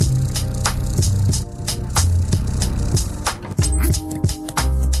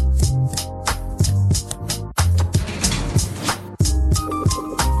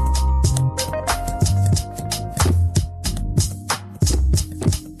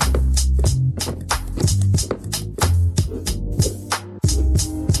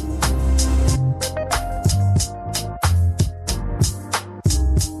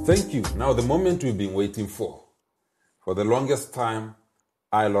you. Now, the moment we've been waiting for. For the longest time,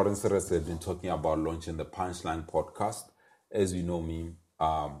 I, Seretse, have been talking about launching the Punchline Podcast. As you know me,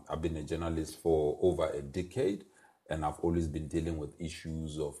 I've been a journalist for over a decade, and I've always been dealing with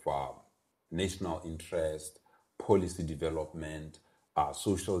issues of national interest, policy development,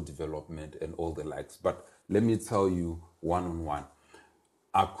 social development, and all the likes. But let me tell you one-on-one,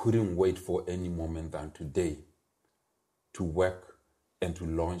 I couldn't wait for any moment than today to work and to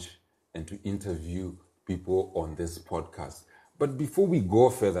launch and to interview people on this podcast. But before we go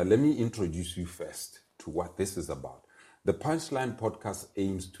further, let me introduce you first to what this is about. The Punchline Podcast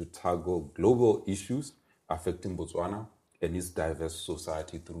aims to tackle global issues affecting Botswana and its diverse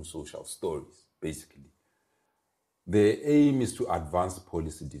society through social stories, basically. The aim is to advance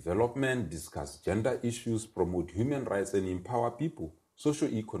policy development, discuss gender issues, promote human rights, and empower people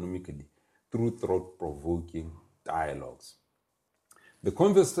socio-economically through thought-provoking dialogues. The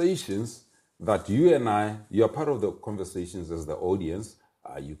conversations that you are part of the conversations as the audience.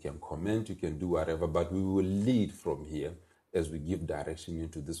 You can comment, you can do whatever, but we will lead from here as we give direction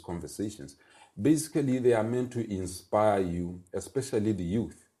into these conversations. Basically, they are meant to inspire you, especially the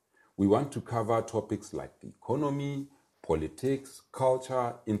youth. We want to cover topics like the economy, politics,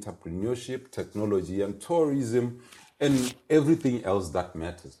 culture, entrepreneurship, technology, and tourism, and everything else that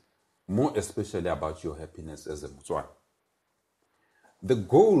matters, more especially about your happiness as a Botswana. The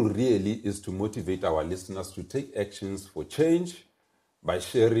goal really is to motivate our listeners to take actions for change by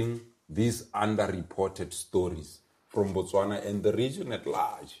sharing these underreported stories from Botswana and the region at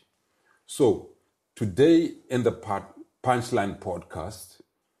large. So, today in the Punchline Podcast,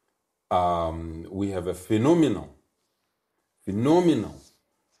 we have a phenomenal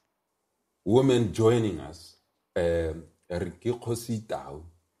woman joining us, Ricki.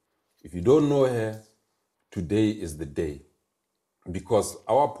 If you don't know her, today is the day. Because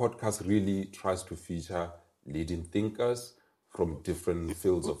our podcast really tries to feature leading thinkers from different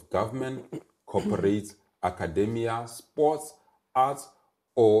fields of government, corporates, academia, sports, arts,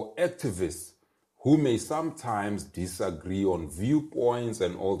 or activists who may sometimes disagree on viewpoints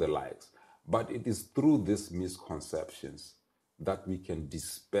and all the likes. But it is through these misconceptions that we can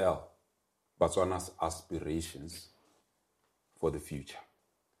dispel Botswana's aspirations for the future.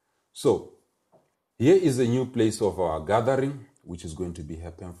 So, here is a new place of our gathering, which is going to be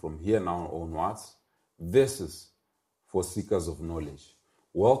happening from here now onwards. This is for seekers of knowledge.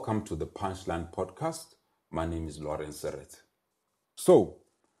 Welcome to the Punchline Podcast. My name is Seretse. So,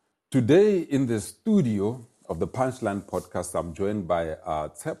 today in the studio of the Punchline Podcast, I'm joined by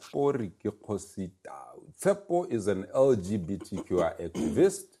Ricki. Tsepo is an LGBTQI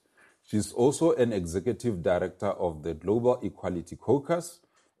activist. She's also an executive director of the Global Equality Caucus,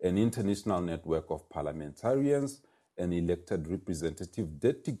 an international network of parliamentarians, an elected representative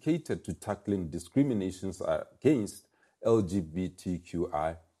dedicated to tackling discriminations against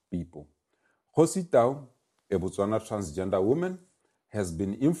LGBTQI people. Kgositau, a Botswana transgender woman, has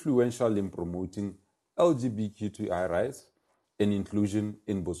been influential in promoting LGBTQI rights and inclusion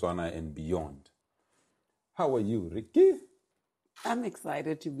in Botswana and beyond. How are you, Ricki? I'm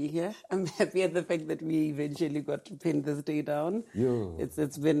excited to be here. I'm happy at the fact that we eventually got to pin this day down.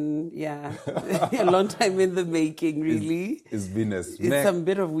 It's been, a long time in the making, really. It's been a snack. It's some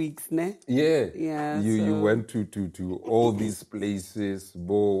bit of weeks, ne? Yeah. You went to all these places,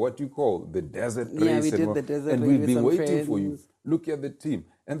 what do you call the desert race? Yeah, we did the desert race. And we've been waiting friends. for you. Look at the team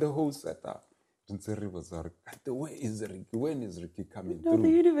and the whole setup. Where is Ricki? When is Ricki coming through? The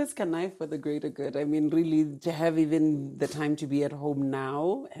universe connive for the greater good. I mean, really, to have even the time to be at home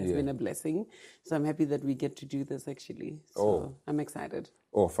now has been a blessing. So I'm happy that we get to do this, actually. So I'm excited.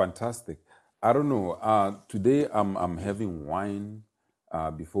 Oh, fantastic. I don't know. Today I'm having wine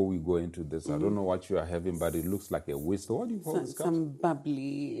before we go into this. I don't know what you are having, but it looks like a whistle. What do you call this? Some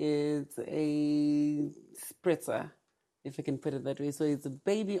bubbly. It's a spritzer, if I can put it that way. So it's a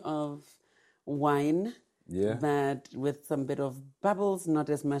baby of wine, but with some bit of bubbles, not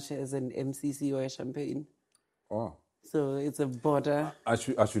as much as an MCC or a champagne. Oh. So it's a border. I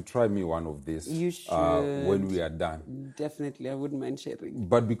should try me one of these. You should. When we are done. Definitely, I wouldn't mind sharing.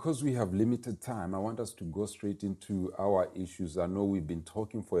 But because we have limited time, I want us to go straight into our issues. I know we've been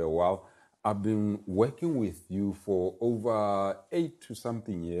talking for a while. I've been working with you for over 8 to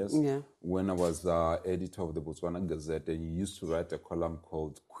something years. When I was editor of the Botswana Gazette, and you used to write a column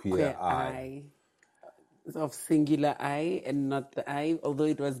called Queer Eye. Of singular I and not the I, although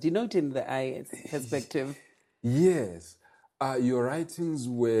it was denoting the I perspective. Yes. Your writings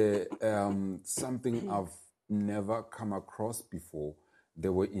were something I've never come across before. They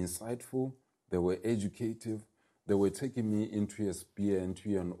were insightful, they were educative, they were taking me into a sphere,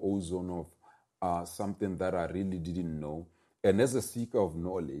 into an ozone of something that I really didn't know. And as a seeker of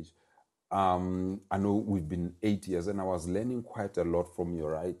knowledge, I know we've been 8 years, and I was learning quite a lot from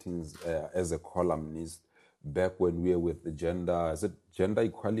your writings as a columnist back when we were with the gender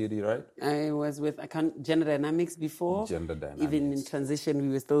equality, right? I was with Gender Dynamics before. Gender Dynamics. Even in transition, we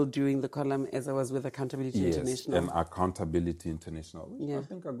were still doing the column as I was with Accountability International. And Accountability International. Which I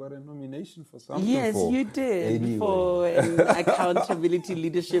think I got a nomination for something. Yes, you did. Anyway. For an Accountability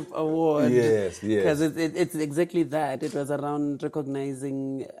Leadership Award. Yes. Because it's exactly that. It was around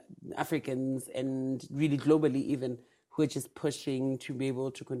recognizing Africans and really globally even, who are just pushing to be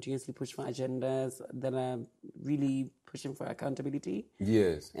able to continuously push for agendas that are really pushing for accountability.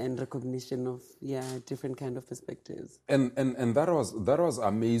 Yes. And recognition of, different kind of perspectives. And that was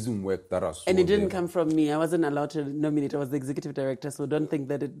amazing work that I saw. And it didn't come from me. I wasn't allowed to nominate. I was the executive director, so don't think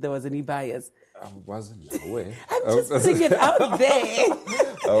that there was any bias. I wasn't aware. I'm just putting it out there.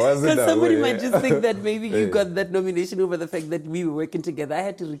 I wasn't Because somebody might just think that maybe you got that nomination over the fact that we were working together. I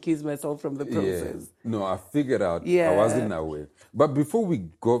had to recuse myself from the process. Yeah. No, I figured out. I wasn't aware. But before we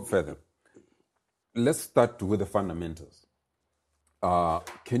go further, let's start with the fundamentals.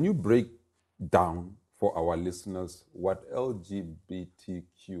 Can you break down for our listeners what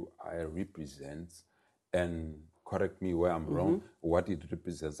LGBTQI represents, and correct me where I'm wrong, what it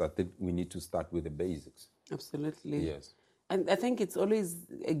represents? I think we need to start with the basics. Absolutely. Yes. And I think it's always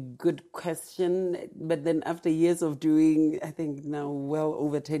a good question, but then after years of doing, I think now well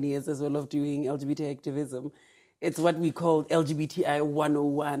over 10 years as well of doing LGBT activism, it's what we call LGBTI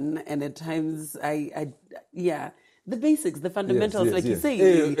 101. And at times, the basics, the fundamentals, you say.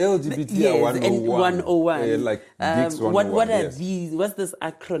 LGBTI 101. And 101. Like Geeks 101. What are these? What's this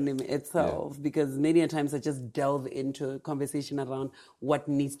acronym itself? Because many a times I just delve into a conversation around what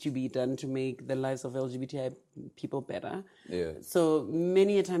needs to be done to make the lives of LGBTI people better. Yeah. So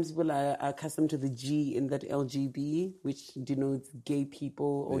many a times people are accustomed to the G in that LGB, which denotes gay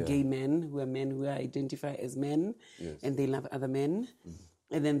people or gay men who identify as men, and they love other men. Mm-hmm.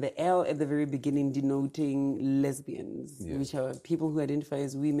 And then the L at the very beginning denoting lesbians, which are people who identify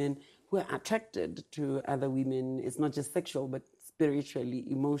as women who are attracted to other women. It's not just sexual, but spiritually,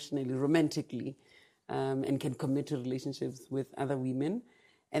 emotionally, romantically, and can commit to relationships with other women.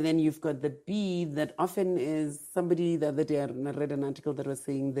 And then you've got the B that often is somebody the other day I read an article that was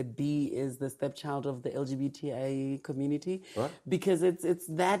saying the B is the stepchild of the LGBTI community. What? Because it's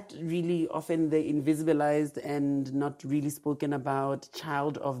that really often the invisibilized and not really spoken about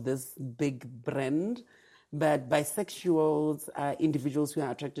child of this big brand. But bisexuals are individuals who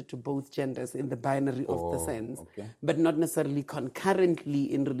are attracted to both genders in the binary of the sense, but not necessarily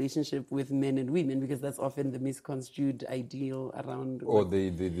concurrently in relationship with men and women, because that's often the misconstrued ideal around. Or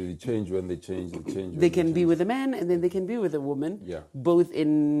they change when they change. They can be with a man and then they can be with a woman, both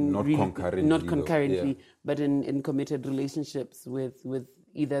in not concurrently, but in committed relationships with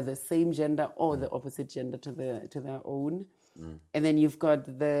either the same gender or the opposite gender to their own. Mm. And then you've got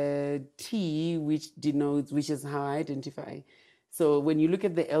the T, which is how I identify. So when you look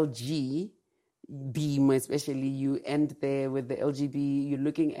at the LGB, more especially, you end there with the LGB, you're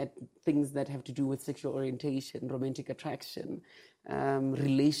looking at things that have to do with sexual orientation, romantic attraction,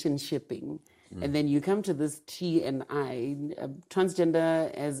 relationshiping. And then you come to this T and I.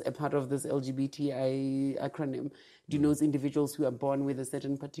 Transgender, as a part of this LGBTI acronym, denotes individuals who are born with a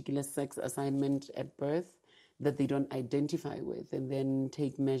certain particular sex assignment at birth that they don't identify with, and then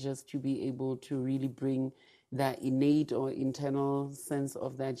take measures to be able to really bring that innate or internal sense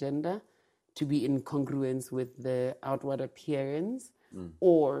of their gender to be in congruence with the outward appearance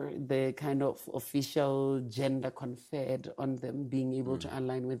or the kind of official gender conferred on them, being able to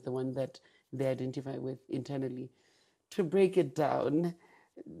align with the one that they identify with internally. To break it down,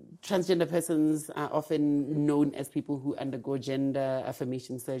 transgender persons are often known as people who undergo gender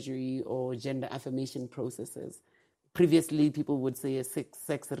affirmation surgery or gender affirmation processes. Previously, people would say a sex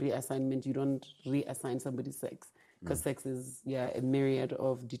reassignment. You don't reassign somebody's sex because sex is a myriad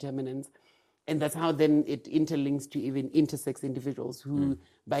of determinants. And that's how then it interlinks to even intersex individuals who,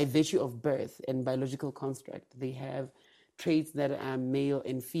 by virtue of birth and biological construct, they have traits that are male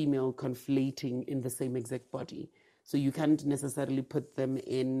and female conflating in the same exact body. So you can't necessarily put them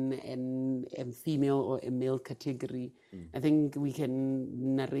in a female or a male category. I think we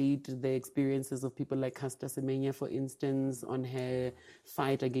can narrate the experiences of people like Caster Semenya, for instance, on her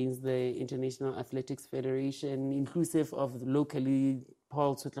fight against the International Athletics Federation, inclusive of locally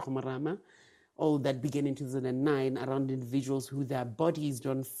Paul Tsotlego-Marama, all that began in 2009 around individuals who their bodies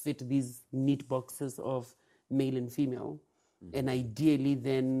don't fit these neat boxes of male and female. And ideally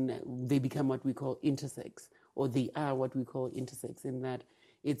then they become what we call intersex, or they are what we call intersex, in that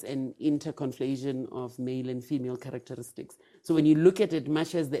it's an interconflation of male and female characteristics. So when you look at it,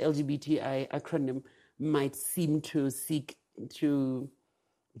 much as the LGBTI acronym might seem to seek to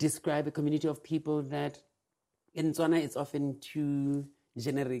describe a community of people that in Botswana it's often too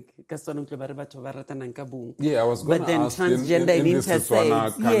generic. Yeah, I was going to ask transgender in this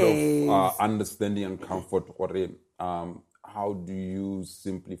Botswana kind of yes. understanding and comfort, how do you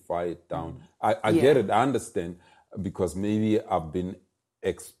simplify it down? I get it, I understand, because maybe I've been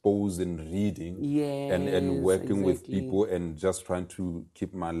exposed in reading and working with people and just trying to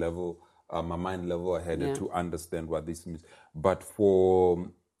keep my mind level ahead to understand what this means. But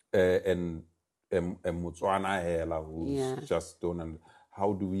for Botswana hela who's just don't,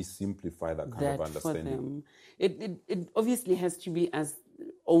 how do we simplify that kind of understanding? For them, it obviously has to be as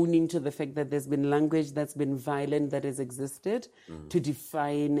owning to the fact that there's been language that's been violent that has existed to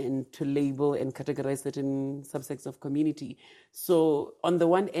define and to label and categorize certain subsects of community. So on the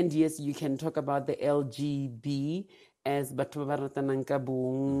one end, yes, you can talk about the LGB as batho ba ratanang ka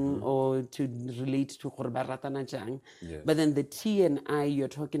bong, or to relate to gore ba ratana jang. But then the T and I, you're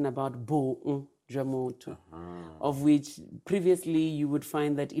talking about bong jamoto, of which previously you would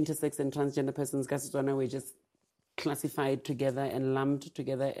find that intersex and transgender persons ka Setswana were just classified together and lumped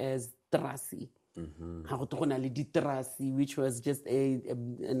together as trasi. Which was just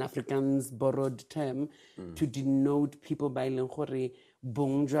an Afrikaans borrowed term to denote people by lengore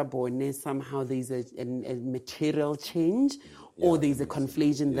bongjwa bone. Somehow there's a material change, or there's a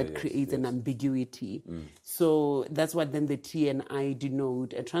conflation that creates an ambiguity. So that's what then the T and I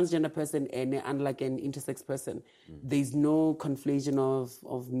denote. A transgender person, and unlike an intersex person, there's no conflation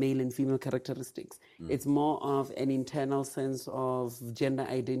of male and female characteristics. It's more of an internal sense of gender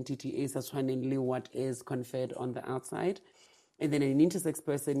identity, is as what is conferred on the outside. And then an intersex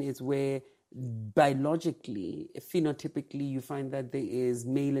person is where biologically, phenotypically, you find that there is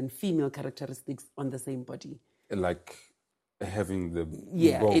male and female characteristics on the same body. Like having the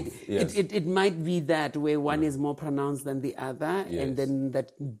both. It might be that where one is more pronounced than the other, and then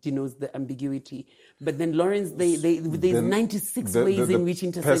that denotes the ambiguity. But then Lawrence, there's 96 ways in which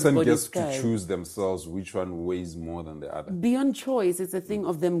intersex person bodies gets to choose themselves which one weighs more than the other. Beyond choice, it's a thing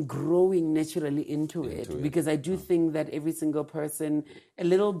of them growing naturally into it. Because I do think that every single person, a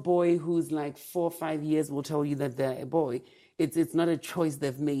little boy who's like 4 or 5 years will tell you that they're a boy. It's not a choice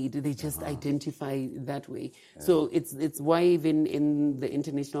they've made. They just identify that way. So it's why even in the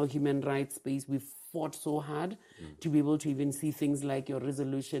international human rights space, we've fought so hard to be able to even see things like your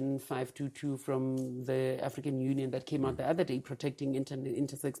resolution 522 from the African Union that came out the other day, protecting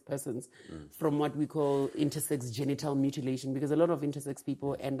intersex persons from what we call intersex genital mutilation, because a lot of intersex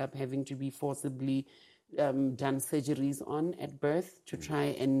people end up having to be forcibly done surgeries on at birth to try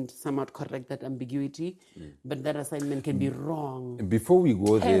and somewhat correct that ambiguity. But that assignment can be wrong. Before we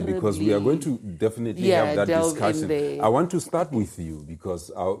go there, because we are going to definitely have that discussion, I want to start with you,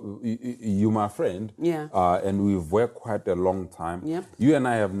 because you're my friend, and we've worked quite a long time. You and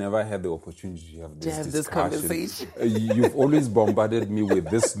I have never had the opportunity to have this conversation. You've always bombarded me with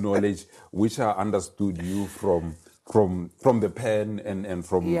this knowledge, which I understood you from the pen and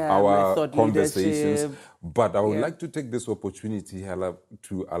from our conversations. Leadership. But I would like to take this opportunity, Hela,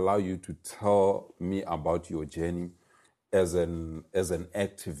 to allow you to tell me about your journey as an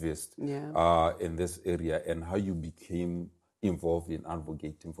activist in this area, and how you became involved in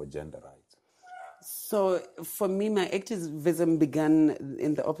advocating for gender rights. So for me, my activism began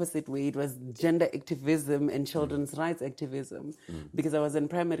in the opposite way. It was gender activism and children's rights activism, because I was in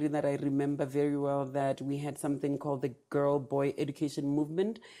primary that I remember very well that we had something called the Girl-Boy Education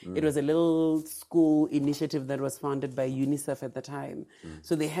Movement. It was a little school initiative that was founded by UNICEF at the time.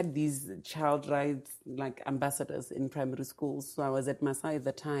 So they had these child rights like ambassadors in primary schools. So I was at Masai at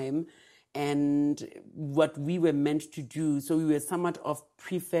the time. And what we were meant to do, so we were somewhat of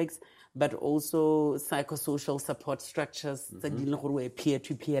prefects, but also psychosocial support structures that were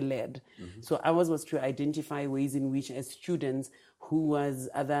peer-to-peer led. So ours was to identify ways in which, as students, who was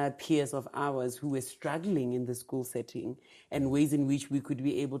other peers of ours who were struggling in the school setting, and ways in which we could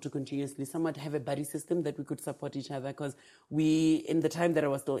be able to continuously somewhat have a buddy system that we could support each other. Because we, in the time that I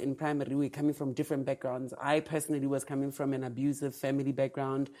was still in primary, we were coming from different backgrounds. I personally was coming from an abusive family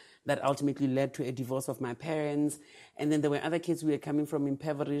background that ultimately led to a divorce of my parents. And then there were other kids who were coming from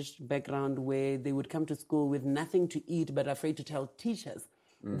impoverished background where they would come to school with nothing to eat but afraid to tell teachers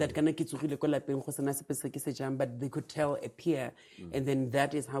that but they could tell a peer, and then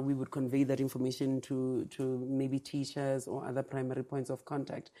that is how we would convey that information to maybe teachers or other primary points of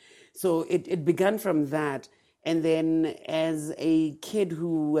contact. So it began from that, And then as a kid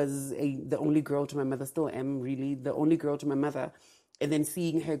who was the only girl to my mother, still am really the only girl to my mother, and then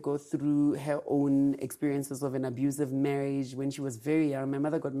seeing her go through her own experiences of an abusive marriage when she was very young. My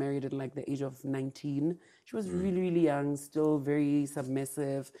mother got married at like the age of 19. She was really, really young, still very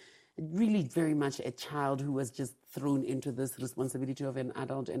submissive, really very much a child who was just thrown into this responsibility of an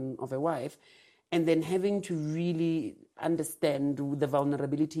adult and of a wife. And then having to really understand the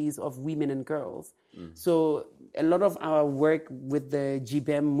vulnerabilities of women and girls. So a lot of our work with the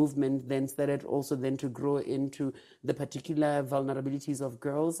GBAM movement then started also then to grow into the particular vulnerabilities of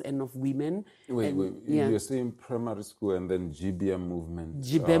girls and of women. Wait, you're saying primary school and then GBM movement?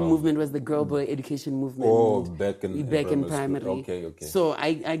 GBAM movement was the girl boy education movement. Oh, back in primary. Okay. So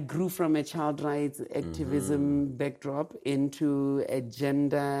I grew from a child rights activism backdrop into a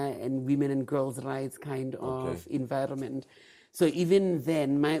gender and women and girls rights kind of environment. So even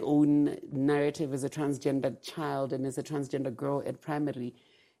then, my own narrative as a transgender child and as a transgender girl at primary,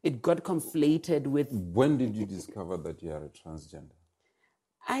 it got conflated with... When did you discover that you are a transgender?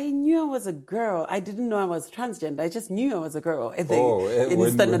 I knew I was a girl. I didn't know I was transgender. I just knew I was a girl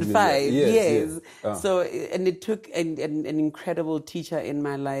in standard 5. Yes. So, and it took an incredible teacher in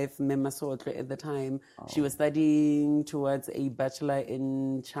my life, Mema Sotle, at the time. She was studying towards a bachelor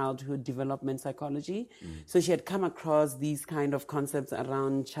in childhood development psychology. So she had come across these kind of concepts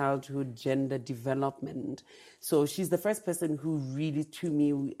around childhood gender development. So she's the first person who really, to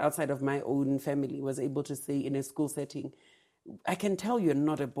me, outside of my own family, was able to say in a school setting, I can tell you're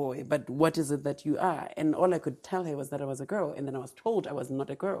not a boy, but what is it that you are? And all I could tell her was that I was a girl, and then I was told I was not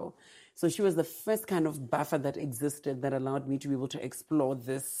a girl. So she was the first kind of buffer that existed that allowed me to be able to explore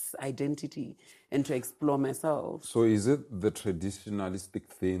this identity and to explore myself. So is it the traditionalistic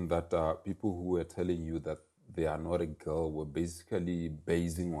thing that people who were telling you that they are not a girl were basically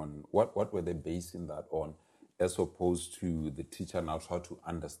basing on, what were they basing that on? As opposed to the teacher now try to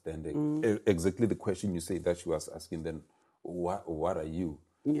understand it. Exactly the question you say that she was asking then, what are you?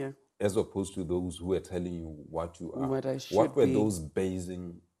 Yeah. As opposed to those who are telling you what you are. What I should What were be. those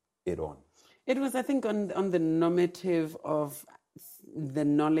basing it on? It was, I think, on the normative of the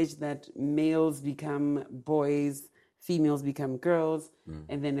knowledge that males become boys, females become girls,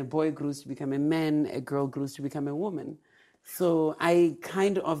 and then a boy grows to become a man, a girl grows to become a woman. So I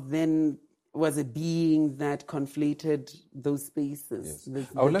kind of then was a being that conflated those spaces. Yes.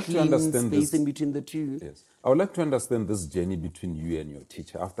 I would like to understand space this in between the two. Yes, I would like to understand this journey between you and your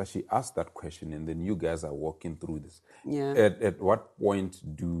teacher. After she asked that question, and then you guys are walking through this. Yeah. At what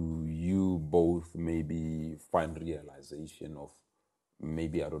point do you both maybe find realization of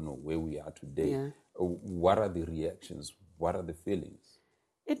maybe, I don't know, where we are today? Yeah. What are the reactions? What are the feelings?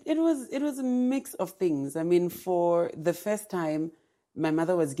 It was a mix of things. I mean, for the first time, my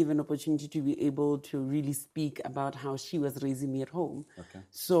mother was given opportunity to be able to really speak about how she was raising me at home. Okay.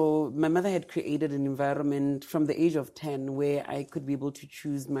 So my mother had created an environment from the age of 10 where I could be able to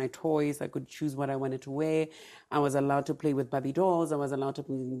choose my toys. I could choose what I wanted to wear. I was allowed to play with Barbie dolls. I was allowed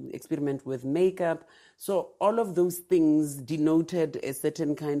to experiment with makeup. So all of those things denoted a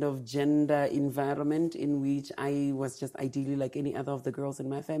certain kind of gender environment in which I was just ideally like any other of the girls in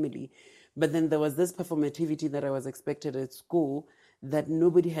my family. But then there was this performativity that I was expected at school that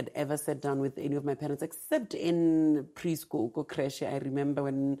nobody had ever sat down with any of my parents except in preschool, creche. I remember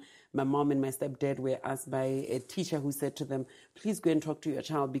when my mom and my stepdad were asked by a teacher who said to them, please go and talk to your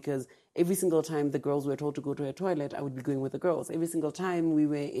child, because every single time the girls were told to go to a toilet, I would be going with the girls. Every single time we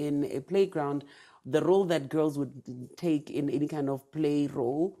were in a playground, the role that girls would take in any kind of play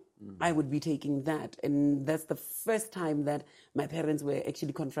role, I would be taking that. And that's the first time that my parents were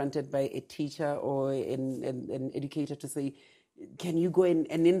actually confronted by a teacher or an educator to say, can you go in?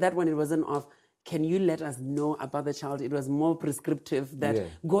 And in that one, it wasn't of, can you let us know about the child? It was more prescriptive that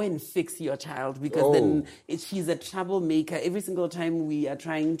go and fix your child, because then she's a troublemaker. Every single time we are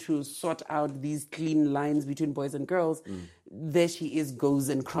trying to sort out these clean lines between boys and girls, there she is, goes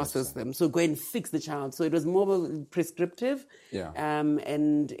and crosses them. So go and fix the child. So it was more prescriptive,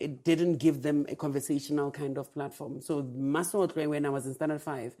 and it didn't give them a conversational kind of platform. So Masotre, when I was in Standard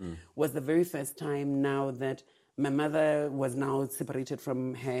 5, was the very first time now that my mother was now separated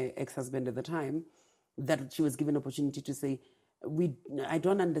from her ex-husband at the time, that she was given opportunity to say, I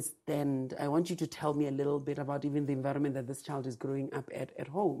don't understand. I want you to tell me a little bit about even the environment that this child is growing up at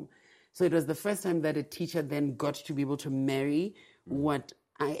home. So it was the first time that a teacher then got to be able to marry what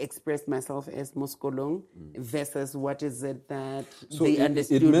I expressed myself as Moskolong versus what is it that they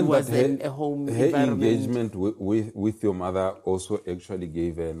understood was a home environment. Her engagement with your mother also actually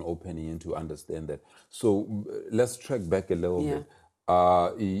gave her an opening to understand that. So let's track back a little bit.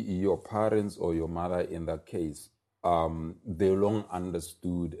 your parents or your mother in that case, they long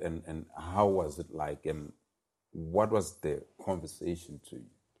understood, and how was it like, and what was the conversation to you?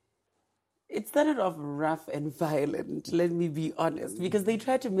 It started off rough and violent, let me be honest, because they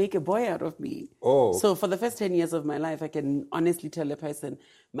tried to make a boy out of me. Oh. So for the first 10 years of my life, I can honestly tell a person,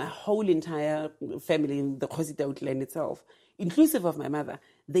 my whole entire family in the Khosita outline itself, inclusive of my mother,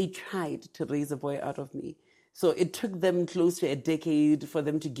 they tried to raise a boy out of me. So it took them close to a decade for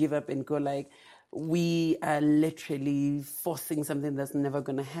them to give up and go like, we are literally forcing something that's never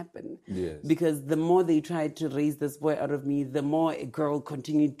going to happen. Yes. Because the more they tried to raise this boy out of me, the more a girl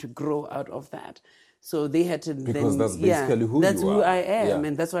continued to grow out of that. So they had to because that's basically who that's you who are. I am, Yeah.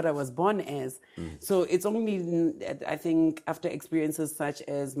 and that's what I was born as. So it's only, I think, after experiences such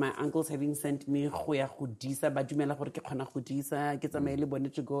as my uncles having sent me to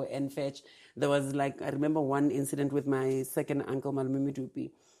go and fetch. There was like, I remember one incident with my second uncle, Malumi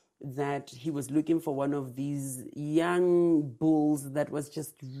Dupi, that he was looking for one of these young bulls that was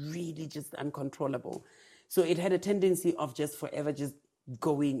just really just uncontrollable. So it had a tendency of just forever just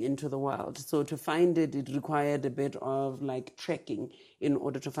going into the wild. So to find it, it required a bit of like trekking in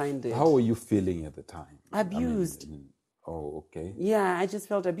order to find it. How were you feeling at the time? Abused. Oh, okay. Yeah, I just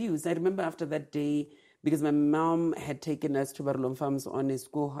felt abused. I remember after that day, because my mom had taken us to Barolong Farms on a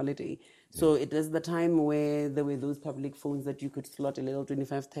school holiday. So it was the time where there were those public phones that you could slot a little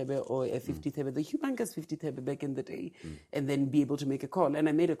 25 thebe or a 50 thebe, the humongous 50 thebe back in the day, and then be able to make a call. And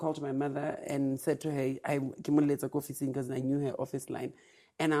I made a call to my mother and said to her, I because I knew her office line.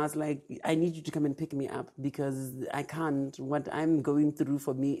 And I was like, I need you to come and pick me up because I can't. What I'm going through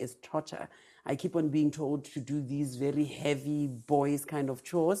for me is torture. I keep on being told to do these very heavy boys kind of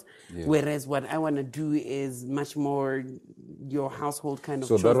chores, whereas what I want to do is much more your household kind of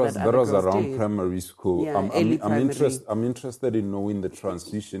chores. So that was around did. primary school. Yeah, I'm interested in knowing the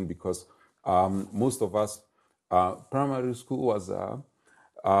transition because most of us, primary school was,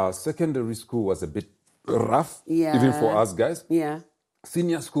 secondary school was a bit rough, even for us guys. Yeah.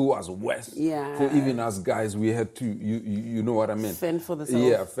 Senior school was worse. Yeah. For even us guys, we had to, you know what I mean? Fend for the self.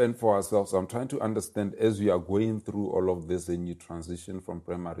 Yeah, fend for ourselves. So I'm trying to understand as we are going through all of this and you transition from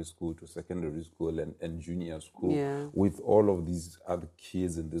primary school to secondary school and junior school with all of these other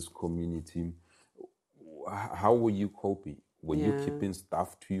kids in this community, how were you coping? Were you keeping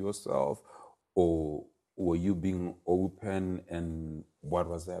stuff to yourself or were you being open and what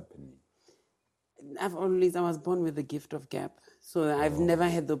was happening? I was born with the gift of gap. So I've never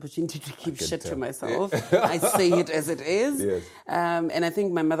had the opportunity to keep shit to myself. I say it as it is. Yes. And I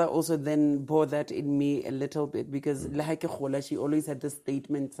think my mother also then bore that in me a little bit because she always had this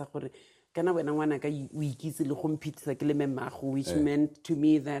statement, which meant to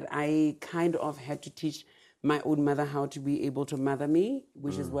me that I kind of had to teach my own mother how to be able to mother me,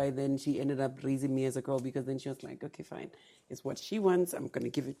 which is why then she ended up raising me as a girl because then she was like, okay, fine, it's what she wants, I'm going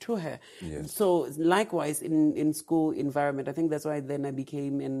to give it to her. Yes. So likewise in school environment, I think that's why then I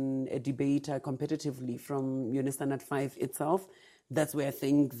became a debater competitively from Standard 5 itself. That's where I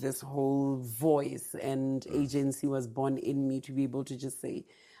think this whole voice and agency was born in me to be able to just say,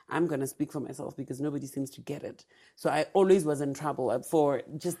 I'm going to speak for myself because nobody seems to get it. So I always was in trouble for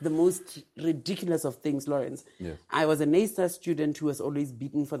just the most ridiculous of things, Lawrence. Yes. I was an A-star student who was always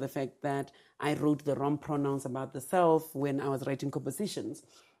beaten for the fact that I wrote the wrong pronouns about the self when I was writing compositions.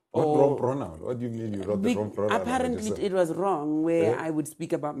 What wrong pronoun? What do you mean you wrote the wrong pronoun? Apparently it was wrong where I would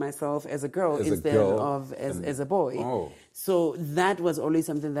speak about myself as a girl instead of as a boy. Oh. So that was always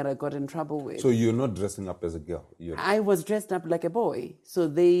something that I got in trouble with. So you're not dressing up as a girl? I was dressed up like a boy. So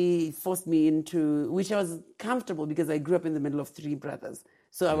they forced me into, which I was comfortable because I grew up in the middle of 3 brothers.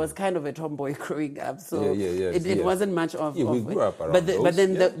 So I was kind of a tomboy growing up. So it wasn't much of... we grew up around but those,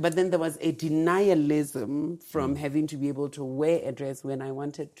 then there was a denialism from having to be able to wear a dress when I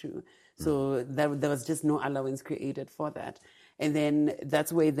wanted to. So there was just no allowance created for that. And then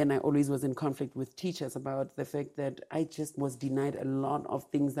that's where then I always was in conflict with teachers about the fact that I just was denied a lot of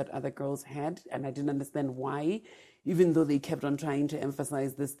things that other girls had. And I didn't understand why, even though they kept on trying to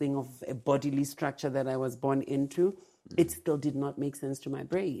emphasize this thing of a bodily structure that I was born into. It still did not make sense to my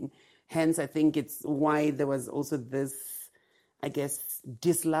brain. Hence, I think it's why there was also this, I guess,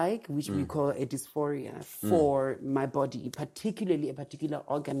 dislike, which we call a dysphoria for my body, particularly a particular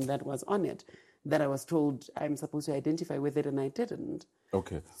organ that was on it, that I was told I'm supposed to identify with it, and I didn't.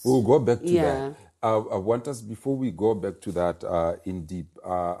 Okay. We'll go back to that. I want us, before we go back to that in deep,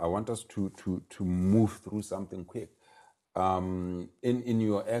 I want us to move through something quick. In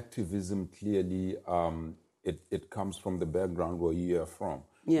your activism, clearly, it comes from the background where you are from.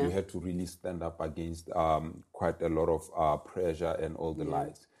 Yeah. You had to really stand up against quite a lot of pressure and all the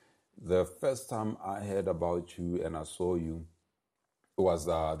lies. The first time I heard about you and I saw you was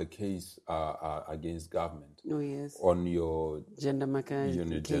the case against government. Oh, yes. On your gender marker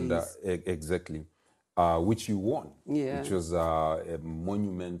gender, exactly, which you won. Yeah. Which was a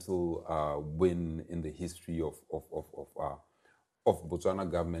monumental win in the history of Botswana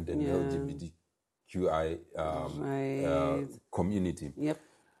government and LGBTQI community. Yep.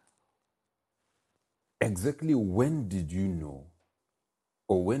 Exactly when did you know,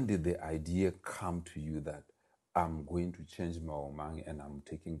 or when did the idea come to you that I'm going to change my omang and I'm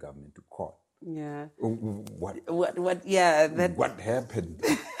taking government to court? Yeah. What? Yeah. What happened?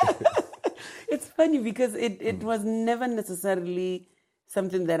 It's funny because it was never necessarily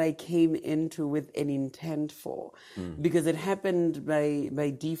something that I came into with an intent for, because it happened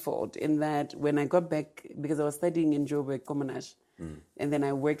by default, in that when I got back, because I was studying in Joburg, Comonash, and then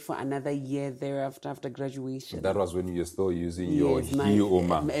I worked for another year thereafter after graduation. That was when you were still using your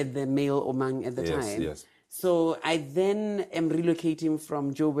omang. The male omang at the time. Yes. So I then am relocating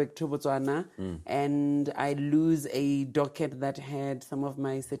from Joburg to Botswana, and I lose a docket that had some of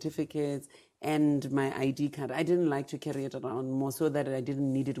my certificates and my ID card. I didn't like to carry it around, more so that I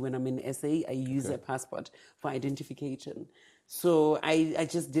didn't need it when I'm in SA. I use a passport for identification. So I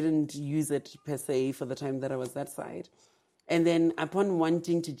just didn't use it per se for the time that I was that side. And then upon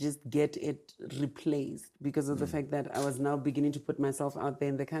wanting to just get it replaced, because of the fact that I was now beginning to put myself out there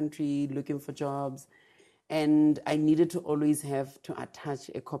in the country, looking for jobs, and I needed to always have to attach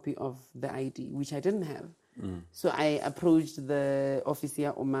a copy of the ID, which I didn't have. So I approached the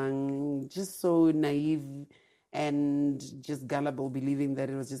officer Omang, just so naive and just gullible, believing that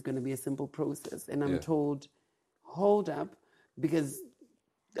it was just going to be a simple process. And I'm told, hold up, because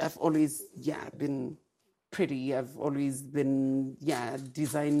I've always, been pretty. I've always been,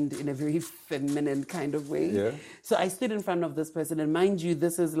 designed in a very feminine kind of way. Yeah. So I stood in front of this person, and mind you,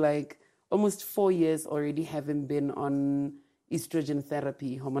 this is like almost 4 years already having been on estrogen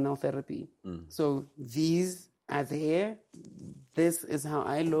therapy, hormonal therapy. So these are there. This is how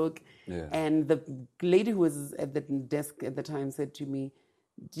I look. Yeah. And the lady who was at the desk at the time said to me,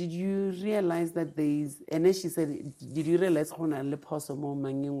 did you realize that there's, and then she said, did you realize like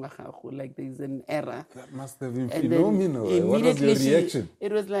there's an error? That must have been phenomenal. What was your reaction?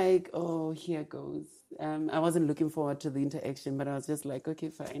 It was like, oh, here goes. I wasn't looking forward to the interaction, but I was just like, okay,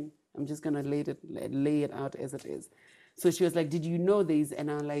 fine. I'm just going to lay it out as it is. So she was like, did you know this?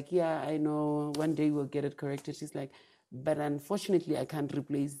 And I'm like, yeah, I know. One day we'll get it corrected. She's like, but unfortunately, I can't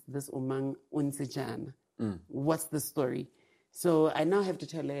replace this Omang Unsejan. What's the story? So I now have to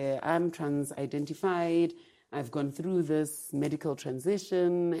tell her I'm trans-identified. I've gone through this medical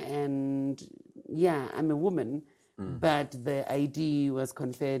transition, and I'm a woman. But the ID was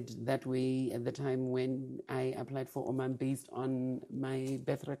conferred that way at the time when I applied for Oman based on my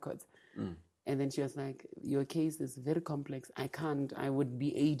birth records. And then she was like, your case is very complex. I would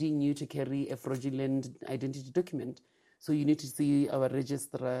be aiding you to carry a fraudulent identity document. So you need to see our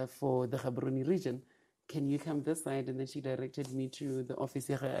registrar for the Gaborone region. Can you come this side? And then she directed me to the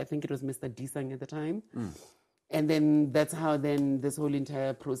officer. I think it was Mr. Disang at the time. And then that's how then this whole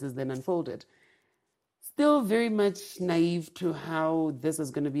entire process then unfolded. Still very much naive to how this is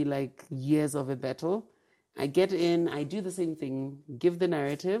going to be like years of a battle. I get in, I do the same thing, give the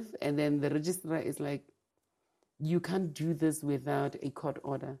narrative, and then the registrar is like, you can't do this without a court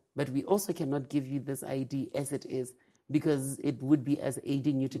order, but we also cannot give you this ID as it is, because it would be as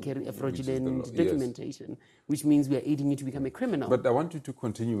aiding you to carry a fraudulent documentation, which means we are aiding you to become a criminal. But I want you to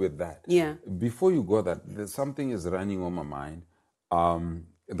continue with that. Yeah. Before you go there's something is running on my mind.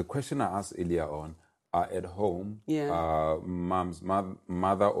 The question I asked earlier on, at home, mom's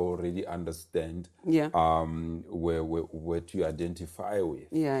mother already understand where to identify with.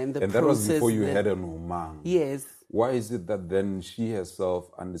 Yeah, and that was before you had an omang. Yes. Why is it that then she herself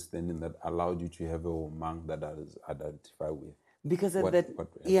understanding that allowed you to have a omang that is identified with? Because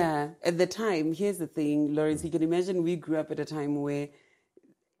at the time, here's the thing, Lawrence, you can imagine we grew up at a time where,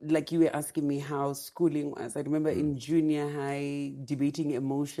 like you were asking me how schooling was. I remember in junior high, debating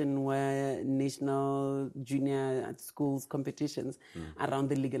emotion were national junior schools competitions around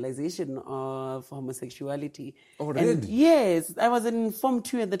the legalization of homosexuality. Oh, really? And yes, I was in Form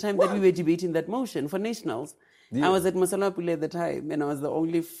 2 at the time that we were debating that motion for nationals. Yeah. I was at Mosalapule at the time, and I was the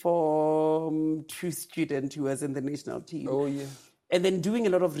only Form 2 student who was in the national team. Oh, yeah. And then doing a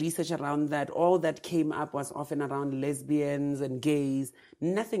lot of research around that, all that came up was often around lesbians and gays,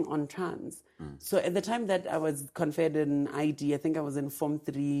 nothing on trans. So at the time that I was conferred an ID, I think I was in Form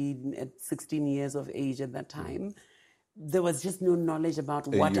 3 at 16 years of age at that time, there was just no knowledge about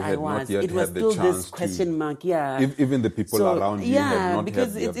what you I had was. not yet It was had the still chance this question mark, yeah. Even the people around you had not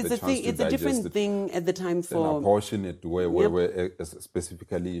because had it's the a chance thing. to It's a different digest it. thing at the time for apportion it where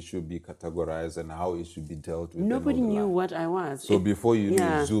specifically it should be categorized and how it should be dealt with. Nobody knew what I was. So before you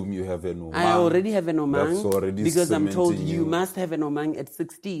knew Zoom, you have an omang. I already have an omang. That's already because I'm told cementing you must have an omang at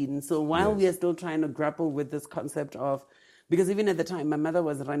 16. So while we are still trying to grapple with this concept of, because even at the time, my mother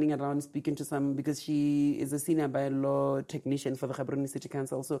was running around speaking to some, because she is a senior bylaw technician for the Gaborone City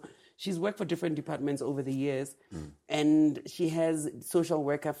Council. So she's worked for different departments over the years. And she has social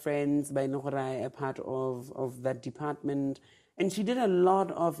worker friends by Nohorai, a part of that department. And she did a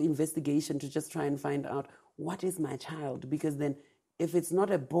lot of investigation to just try and find out, what is my child? Because then if it's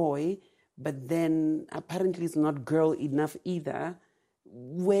not a boy, but then apparently it's not girl enough either,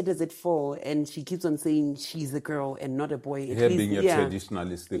 where does it fall? And she keeps on saying she's a girl and not a boy. Her being a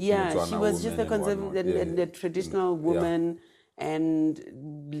traditionalistic Botswana she was just a conservative, a traditional woman,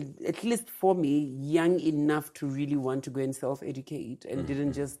 and at least for me, young enough to really want to go and self-educate and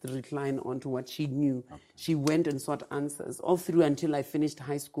didn't just recline onto what she knew. Okay. She went and sought answers all through until I finished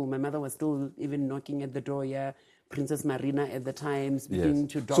high school. My mother was still even knocking at the door, Princess Marina at the time, speaking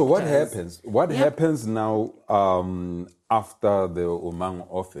to doctors. So what happens? What happens now after the Omang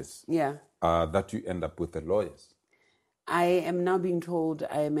office? That you end up with the lawyers? I am now being told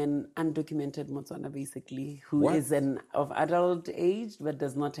I am an undocumented Botswana, basically, who is of adult age but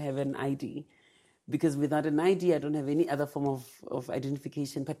does not have an ID. Because without an ID, I don't have any other form of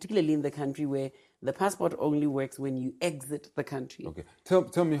identification, particularly in the country where the passport only works when you exit the country. Okay.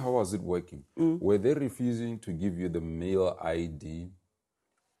 Tell me, how was it working? Were they refusing to give you the male ID,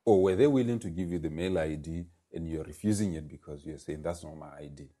 or were they willing to give you the male ID and you're refusing it because you're saying that's not my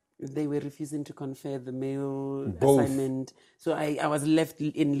ID? They were refusing to confer the male assignment. So I was left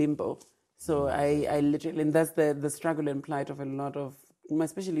in limbo. So I literally, and that's the struggle and plight of a lot of,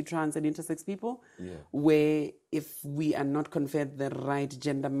 especially trans and intersex people, where if we are not conferred the right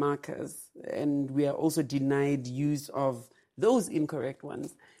gender markers and we are also denied use of those incorrect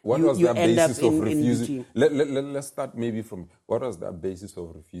ones, what was that basis of refusing? Let's start maybe from, what was that basis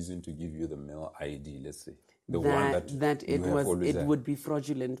of refusing to give you the male ID, let's say? It would be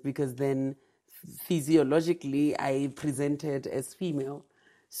fraudulent, because then physiologically I presented as female.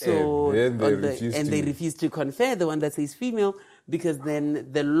 So and they refused to confer the one that says female, because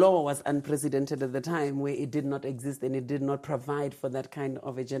then the law was unprecedented at the time, where it did not exist and it did not provide for that kind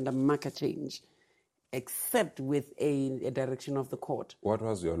of a gender marker change, except with a direction of the court. What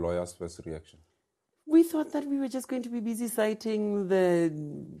was your lawyer's first reaction? We thought that we were just going to be busy citing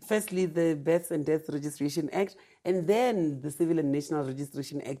firstly the Births and Deaths Registration Act, and then the Civil and National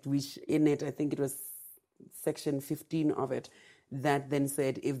Registration Act, which in it, I think it was section 15 of it, that then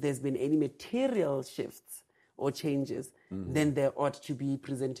said if there's been any material shifts or changes, then there ought to be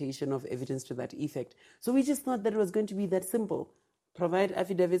presentation of evidence to that effect. So we just thought that it was going to be that simple. Provide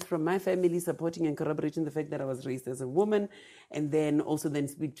affidavits from my family supporting and corroborating the fact that I was raised as a woman, and then also then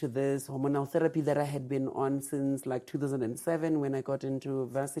speak to this hormonal therapy that I had been on since like 2007 when I got into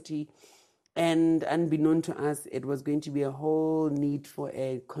varsity. And unbeknown to us, it was going to be a whole need for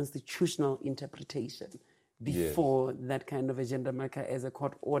a constitutional interpretation before that kind of a gender marker as a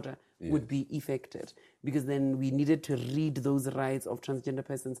court order would be effected. Because then we needed to read those rights of transgender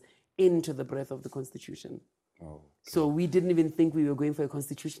persons into the breath of the Constitution. So we didn't even think we were going for a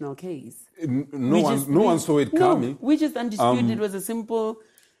constitutional case. No one saw it coming. We just understood it was a simple,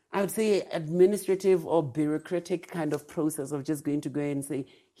 I would say, administrative or bureaucratic kind of process of just going to go and say,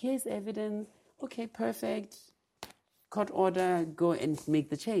 here's evidence, okay, perfect, court order, go and make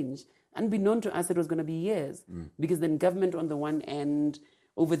the change. Unbeknown to us, it was going to be years, because then government on the one end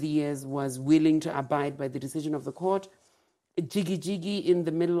over the years was willing to abide by the decision of the court. Jiggy in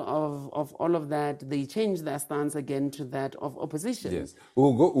the middle of all of that, they changed their stance again to that of opposition. Yes,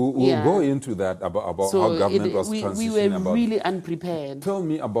 we'll go into that about how government was transitioning. We were really unprepared. Tell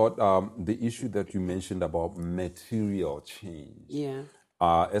me about the issue that you mentioned about material change. Yeah.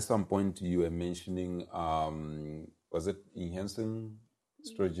 At some point you were mentioning, was it enhancing?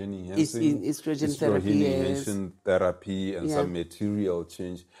 Estrogen enhancing? Estrogen therapy and some material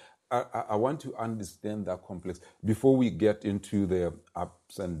change. I want to understand that complex before we get into the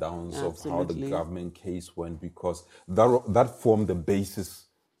ups and downs of how the government case went, because that formed the basis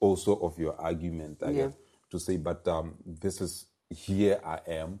also of your argument, I guess, to say, but this is, here I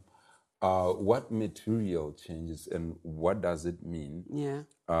am. What material changes and what does it mean? Yeah.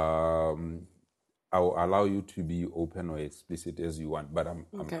 I'll allow you to be open or explicit as you want, but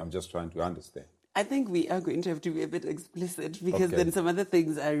I'm just trying to understand. I think we are going to have to be a bit explicit, because then some other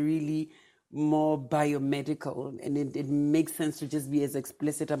things are really more biomedical, and it makes sense to just be as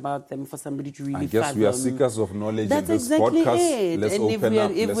explicit about them for somebody to really I guess fathom. We are seekers of knowledge. That's in this exactly podcast. it. Let's and open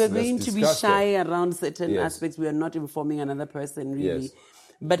up. If we're going to be shy around certain Yes. aspects, we are not informing another person really. Yes.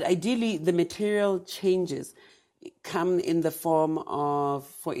 But ideally, the material changes come in the form of,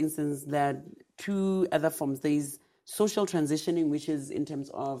 for instance, that two other forms. There's social transitioning, which is in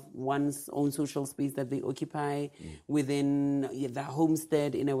terms of one's own social space that they occupy within the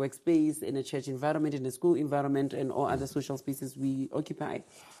homestead, in a workspace, in a church environment, in a school environment, and all other social spaces we occupy.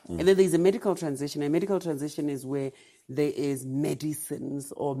 And then there's a medical transition. A medical transition is where there is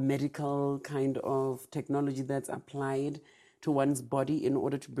medicines or medical kind of technology that's applied to one's body in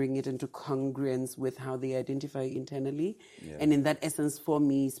order to bring it into congruence with how they identify internally. Yeah. And in that essence, for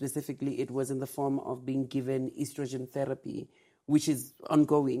me specifically, it was in the form of being given estrogen therapy, which is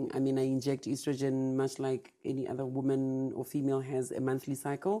ongoing. I mean, I inject estrogen much like any other woman or female has a monthly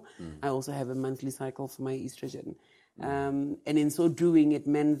cycle. I also have a monthly cycle for my estrogen. And in so doing, it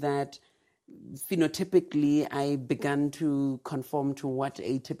meant that phenotypically, I began to conform to what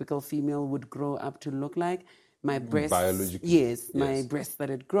a typical female would grow up to look like. My breasts, biologically, my breasts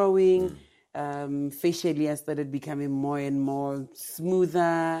started growing. Facially, I started becoming more and more smoother.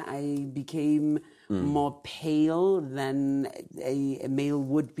 I became more pale than a male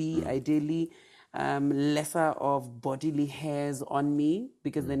would be, ideally. Lesser of bodily hairs on me,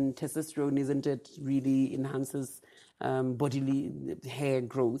 because then testosterone, isn't it, really enhances bodily hair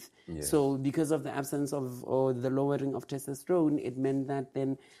growth. Yes. So because of the absence of, or the lowering of testosterone, it meant that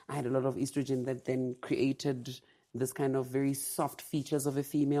then I had a lot of estrogen that then created this kind of very soft features of a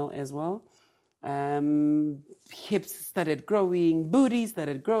female as well. Hips started growing, booty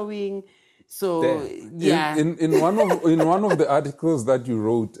started growing. So yeah, in one of the articles that you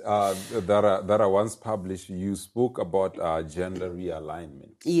wrote that I once published, you spoke about gender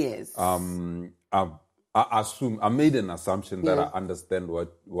realignment. Yes. I made an assumption that I understand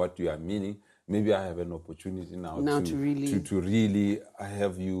what you are meaning. Maybe I have an opportunity now to really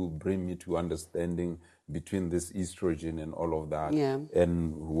have you bring me to understanding between this estrogen and all of that,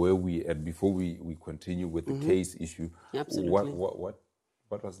 and where we at before we continue with the case issue. Absolutely.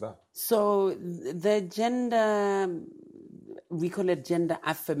 What was that? So the gender, we call it gender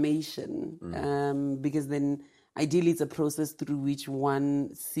affirmation, because then ideally it's a process through which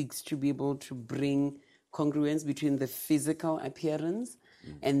one seeks to be able to bring congruence between the physical appearance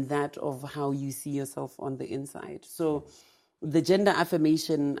and that of how you see yourself on the inside. So the gender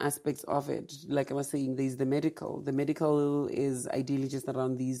affirmation aspects of it, like I was saying, there's the medical. The medical is ideally just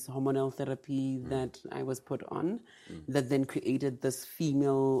around these hormonal therapy that I was put on that then created this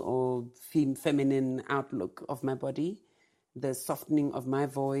female or feminine outlook of my body. The softening of my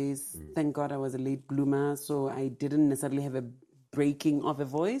voice. Thank God I was a late bloomer, so I didn't necessarily have a breaking of a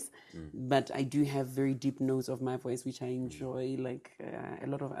voice, but I do have very deep notes of my voice, which I enjoy, like a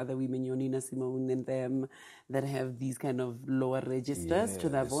lot of other women, Nina Simone and them, that have these kind of lower registers to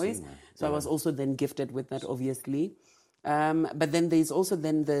their voice. So I was also then gifted with that, obviously. But then there's also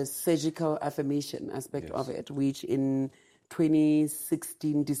then the surgical affirmation aspect of it, which in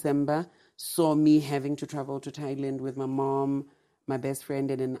 2016 December saw me having to travel to Thailand with my mom, my best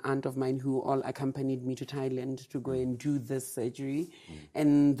friend, and an aunt of mine who all accompanied me to Thailand to go and do this surgery.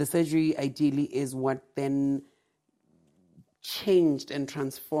 And the surgery ideally is what then changed and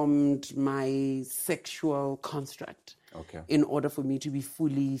transformed my sexual construct in order for me to be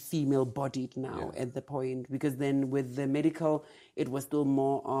fully female-bodied now at the point. Because then with the medical, it was still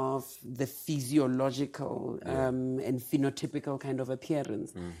more of the physiological and phenotypical kind of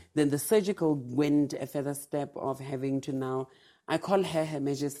appearance. Then the surgical went a further step of having to now, I call her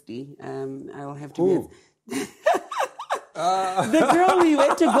Majesty. I'll have to the girl we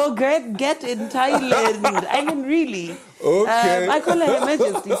went to go get in Thailand. I mean, really. Okay. I call her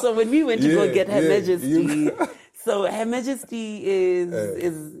Majesty. So when we went to go get Her Majesty, so Her Majesty is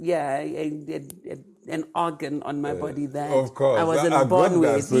an organ on my body that I wasn't born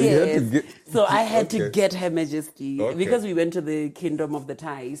with. So I had to get Her Majesty because we went to the Kingdom of the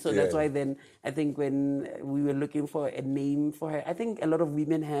Thai. So that's why then I think when we were looking for a name for her, I think a lot of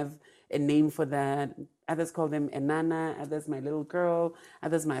women have a name for that. Others call them Enana, others my little girl,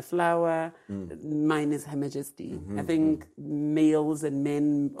 others my flower. Mine is Her Majesty. I think males and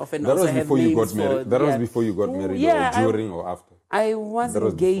men often also have names for... That was before you got married, or during or after? I was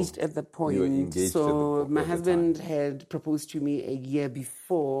engaged at the point. You were engaged so my husband had proposed to me a year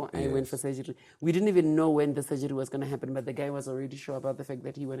before I went for surgery. We didn't even know when the surgery was going to happen, but the guy was already sure about the fact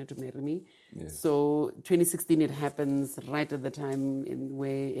that he wanted to marry me. So 2016, it happens right at the time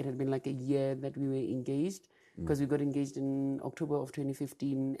where it had been like a year that we were engaged. because we got engaged in October of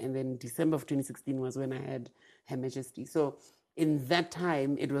 2015, and then December of 2016 was when I had Her Majesty. So in that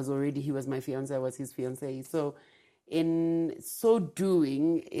time, it was already, he was my fiance, I was his fiancée. So in so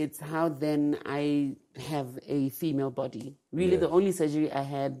doing, it's how then I have a female body. Really, the only surgery I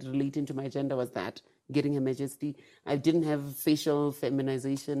had relating to my gender was that, getting Her Majesty. I didn't have facial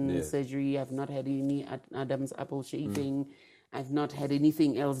feminization surgery. I've not had any Adam's apple shaving. I've not had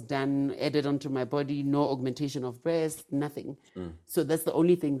anything else done, added onto my body, no augmentation of breast, nothing. So that's the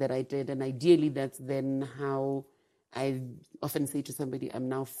only thing that I did. And ideally, that's then how I often say to somebody, I'm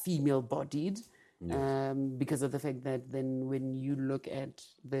now female-bodied. Because of the fact that then when you look at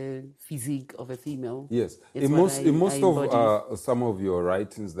the physique of a female, in most of some of your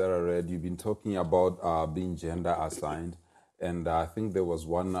writings that I read, you've been talking about being gender assigned, and I think there was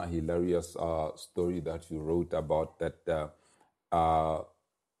one hilarious story that you wrote about that,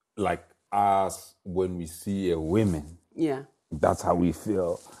 like us when we see a woman, that's how we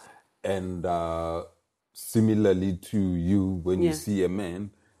feel, and similarly to you when you see a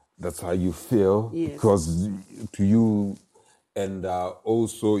man. That's how you feel, because to you, and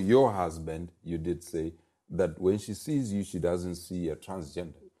also your husband, you did say that when she sees you, she doesn't see a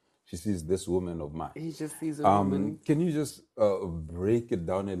transgender. She sees this woman of mine. He just sees a woman. Can you just break it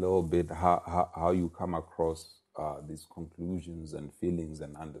down a little bit, how you come across these conclusions and feelings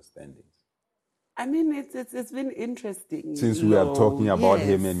and understandings? I mean, it's been interesting. Since we are talking about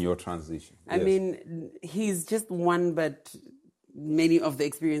him and your transition. I mean, he's just one, but many of the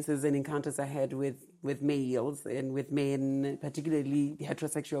experiences and encounters I had with males and with men, particularly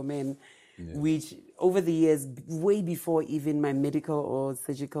heterosexual men, which over the years, way before even my medical or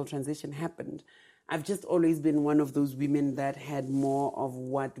surgical transition happened, I've just always been one of those women that had more of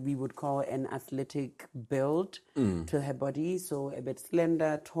what we would call an athletic build to her body. So a bit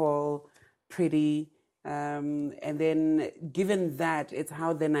slender, tall, pretty. And then given that, it's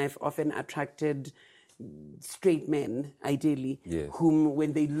how then I've often attracted straight men, ideally, whom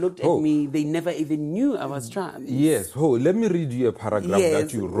when they looked at me, they never even knew I was trans. Yes. Let me read you a paragraph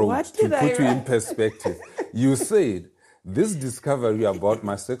that you wrote to put you in perspective. You said, this discovery about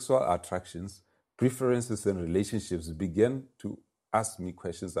my sexual attractions, preferences, and relationships began to ask me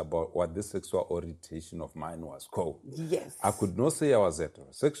questions about what this sexual orientation of mine was called. Yes. I could not say I was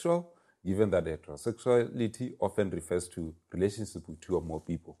heterosexual, given that heterosexuality often refers to relationships with two or more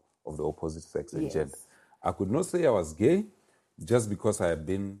people of the opposite sex and gender. I could not say I was gay just because I had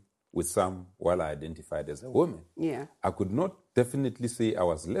been with some while I identified as a woman. I could not definitely say I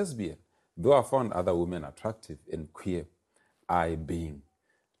was lesbian, though I found other women attractive and queer. I being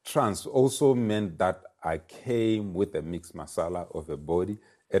trans also meant that I came with a mixed masala of a body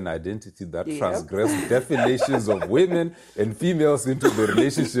and identity that transgressed definitions of women and females into the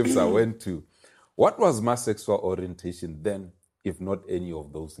relationships I went to. What was my sexual orientation then, if not any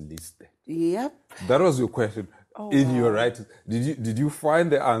of those listed? That was your question in your writing. Did you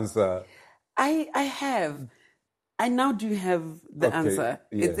find the answer? I have. I now do have the answer.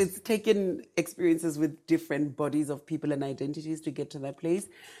 It's taken experiences with different bodies of people and identities to get to that place.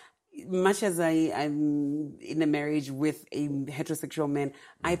 Much as I'm in a marriage with a heterosexual man,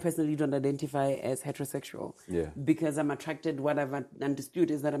 I personally don't identify as heterosexual. Because I'm attracted, what I've understood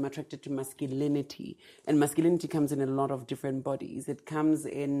is that I'm attracted to masculinity. And masculinity comes in a lot of different bodies. It comes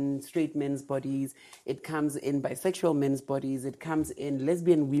in straight men's bodies. It comes in bisexual men's bodies. It comes in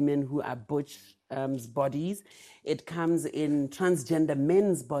lesbian women who are butch bodies. It comes in transgender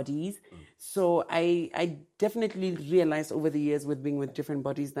men's bodies. So I definitely realized over the years with being with different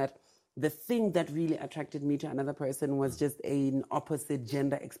bodies that the thing that really attracted me to another person was just an opposite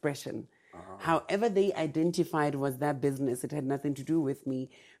gender expression. However they identified was their business. It had nothing to do with me.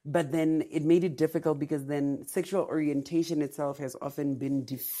 But then it made it difficult because then sexual orientation itself has often been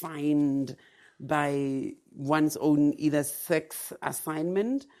defined by one's own either sex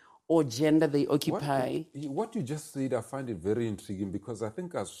assignment or gender they occupy. What you just said, I find it very intriguing because I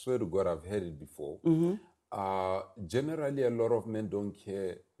think, I swear to God, I've heard it before. Generally, a lot of men don't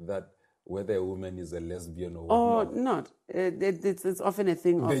care that whether a woman is a lesbian or not. It's often a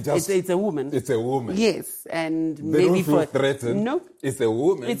thing of it's a woman. It's a woman. Yes, and they maybe don't feel threatened. Nope. It's a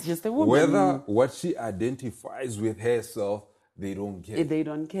woman. It's just a woman. Whether what she identifies with herself, they don't care. They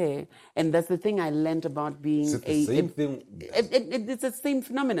don't care. And that's the thing I learned about being the same thing. It's the same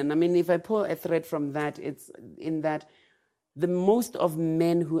phenomenon. I mean, if I pull a thread from that, it's in that the most of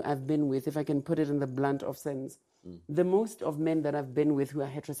men who I've been with, if I can put it in the blunt of sense, the most of men that I've been with who are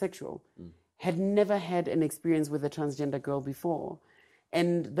heterosexual had never had an experience with a transgender girl before.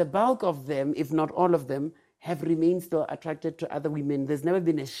 And the bulk of them, if not all of them, have remained still attracted to other women. There's never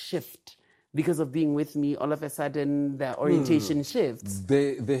been a shift because of being with me, all of a sudden the orientation shifts.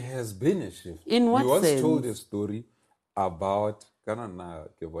 There has been a shift. In what You once sense? told a story about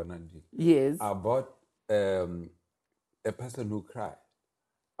Yes. about a person who cried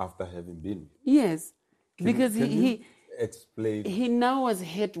after having been. Yes, because Can he you explain. He now was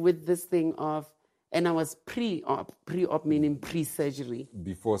hit with this thing of, and I was pre-op meaning pre-surgery.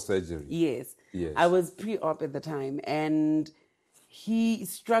 Before surgery. Yes. Yes. I was pre-op at the time, and he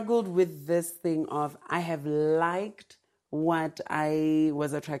struggled with this thing of, I have liked what I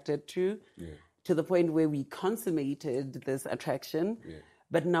was attracted to the point where we consummated this attraction. Yeah.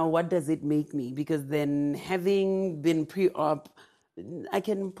 But now what does it make me? Because then having been pre-op, I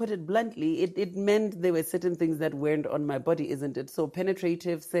can put it bluntly, it meant there were certain things that weren't on my body, isn't it? So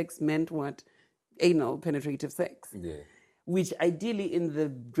penetrative sex meant what? Anal penetrative sex. Yeah. Which ideally in the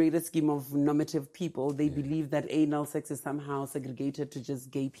greater scheme of normative people, they believe that anal sex is somehow segregated to just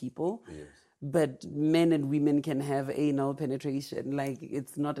gay people. Yes. But men and women can have anal penetration. Like,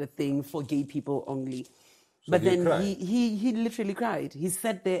 it's not a thing for gay people only. So but then he literally cried. He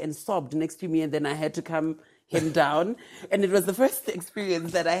sat there and sobbed next to me, and then I had to calm him down. And it was the first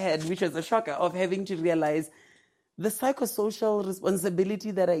experience that I had, which was a shocker, of having to realize the psychosocial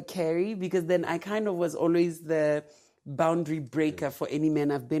responsibility that I carry, because then I kind of was always the boundary breaker for any man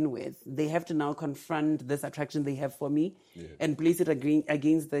I've been with. They have to now confront this attraction they have for me and place it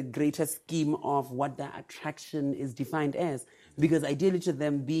against the greater scheme of what the attraction is defined as. Because ideally to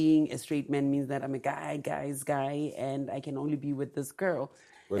them, being a straight man means that I'm a guy's guy, and I can only be with this girl.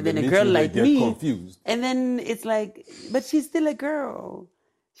 When and then a girl like me, confused. And then it's like, but she's still a girl.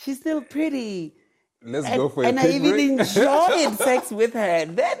 She's still pretty. Let's go for it. And I even enjoyed sex with her.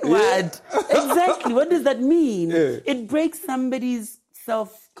 Then what? Exactly. What does that mean? It breaks somebody's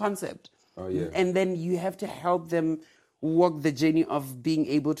self-concept. Oh, yeah. And then you have to help them walk the journey of being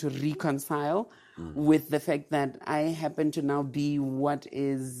able to reconcile with the fact that I happen to now be what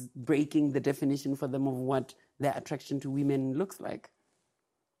is breaking the definition for them of what their attraction to women looks like.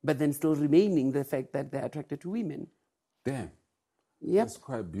 But then still remaining the fact that they're attracted to women. Damn. Yep. That's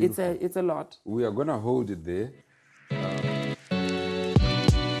quite beautiful. It's a lot. We are going to hold it there.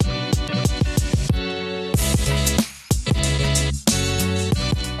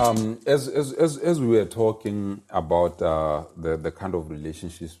 As we were talking about the kind of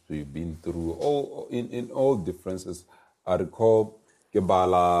relationships we've been through, in all differences, I recall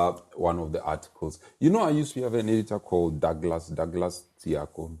Gebala, one of the articles. You know, I used to have an editor called Douglas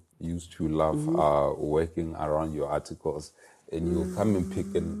Tiako. He used to love working around your articles. And he'll come and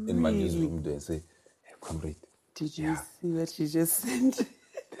pick in my newsroom and say, "Hey, comrade, did you see what she just sent?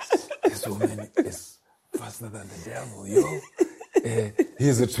 This woman is faster than the devil, yo."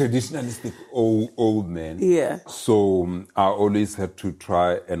 He's a traditionalistic old man. Yeah. So I always had to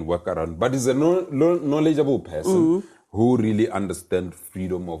try and work around. But he's a knowledgeable person who really understands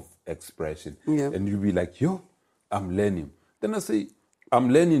freedom of expression. Yeah. And you'll be like, "Yo, I'm learning." Then I say, "I'm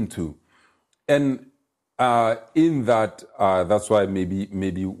learning too." And in that, that's why maybe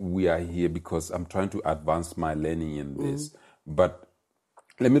we are here, because I'm trying to advance my learning in this. But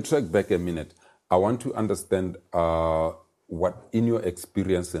let me track back a minute. I want to understand what, in your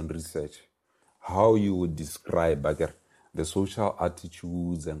experience and research, how you would describe the social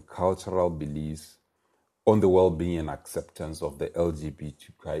attitudes and cultural beliefs on the well-being and acceptance of the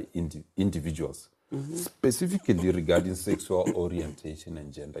LGBTQI individuals, specifically regarding sexual orientation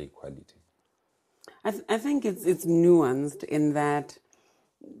and gender equality. I think it's nuanced in that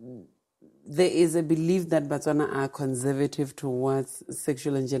there is a belief that Botswana are conservative towards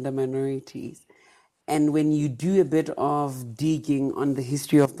sexual and gender minorities. And when you do a bit of digging on the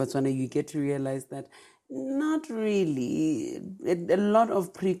history of Botswana, you get to realize that not really. A lot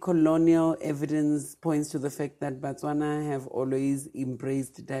of pre-colonial evidence points to the fact that Botswana have always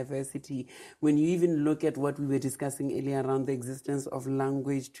embraced diversity. When you even look at what we were discussing earlier around the existence of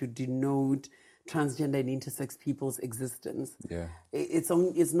language to denote transgender and intersex people's existence. Yeah.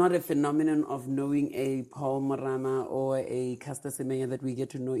 It's not a phenomenon of knowing a Paul Morama or a Caster Semenya that we get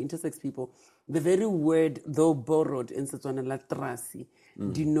to know intersex people. The very word, though borrowed in Setswana, latrasi,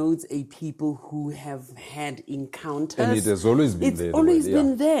 denotes a people who have had encounters. And it has always been there. It's always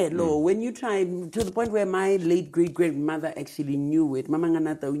been there, Lo. When you try, to the point where my late great-grandmother actually knew it. Mama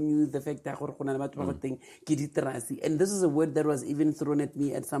Nganata knew the fact that and this is a word that was even thrown at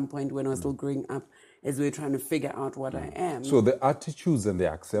me at some point when I was still growing up as we're trying to figure out what I am. So the attitudes and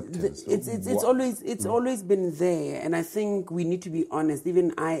the acceptance. It's always been there, and I think we need to be honest.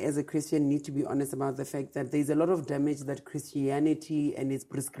 Even I, as a Christian, need to be honest about the fact that there's a lot of damage that Christianity and its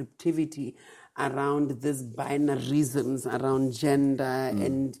prescriptivity around these binarisms, around gender,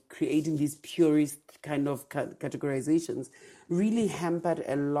 and creating these purist kind of categorizations really hampered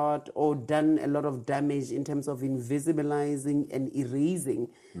a lot or done a lot of damage in terms of invisibilizing and erasing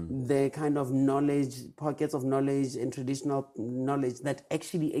the kind of knowledge, pockets of knowledge and traditional knowledge that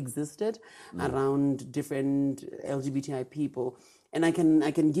actually existed around different LGBTI people. And I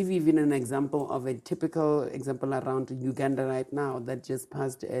can give you even an example of a typical example around Uganda right now that just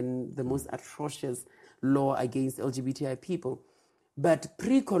passed the most atrocious law against LGBTI people. But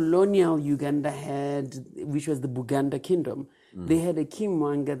pre-colonial Uganda had, which was the Buganda Kingdom, they had a King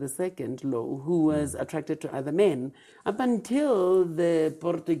Mwanga II law who was attracted to other men up until the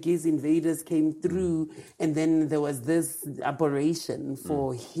Portuguese invaders came through, and then there was this aberration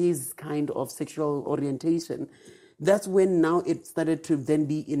for his kind of sexual orientation. That's when now it started to then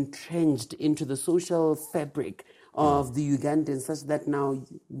be entrenched into the social fabric of the Ugandans, such that now,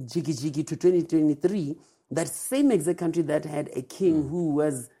 jiggy to 2023, that same exact country that had a king who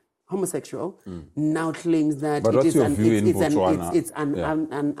was homosexual now claims that it's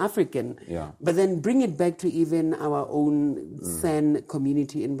an African. Yeah. But then bring it back to even our own San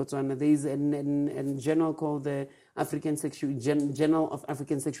community in Botswana. There's a journal called the Journal of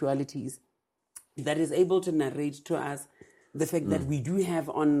African Sexualities that is able to narrate to us the fact that we do have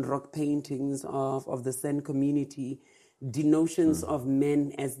on rock paintings of the San community denotions of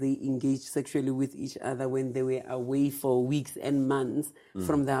men as they engaged sexually with each other when they were away for weeks and months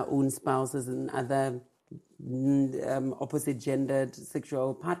from their own spouses and other opposite gendered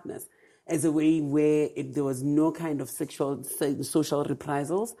sexual partners, as a way where there was no kind of social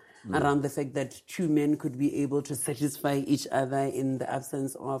reprisals around the fact that two men could be able to satisfy each other in the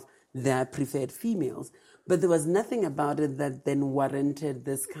absence of their preferred females. But there was nothing about it that then warranted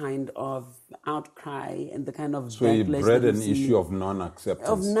this kind of outcry and the kind of so it bred an issue of non-acceptance.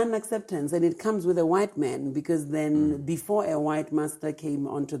 Of non-acceptance, and it comes with a white man, because then before a white master came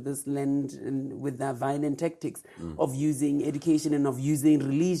onto this land with their violent tactics of using education and of using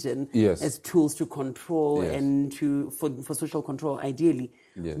religion as tools to control and for social control, ideally.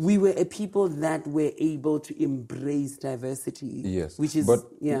 Yes. We were a people that were able to embrace diversity. Yes, which is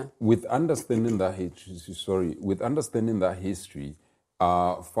with understanding that history,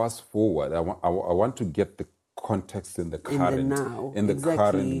 fast forward, I want to get the context in the current,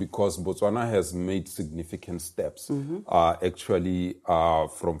 current, because Botswana has made significant steps, actually,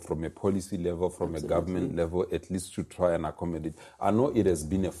 from a policy level, from a government level, at least to try and accommodate. I know it has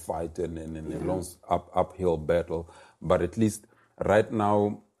been a fight and a long uphill battle, but at least right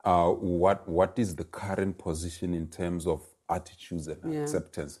now, what is the current position in terms of attitudes and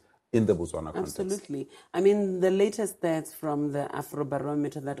acceptance in the Botswana context? Absolutely. I mean, the latest stats from the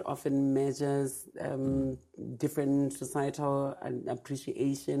Afrobarometer that often measures different societal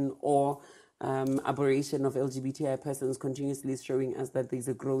appreciation or aberration of LGBTI persons continuously showing us that there's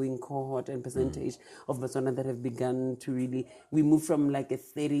a growing cohort and percentage of Botswana that have begun to really, we moved from like a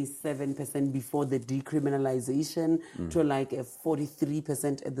 37% before the decriminalization to like a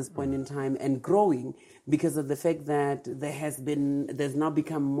 43% at this point in time, and growing because of the fact that there's now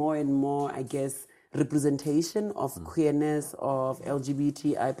become more and more, I guess, representation of queerness, of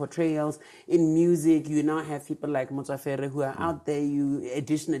LGBTI portrayals in music. You now have people like Motsafere who are out there. You,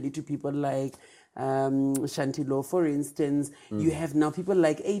 additionally to people like Shantilo, for instance, you have now people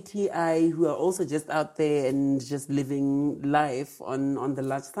like ATI who are also just out there and just living life on the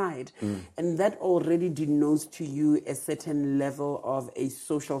large side. And that already denotes to you a certain level of a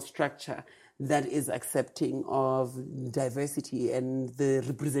social structure that is accepting of diversity and the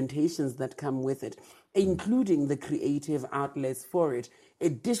representations that come with it, including the creative outlets for it.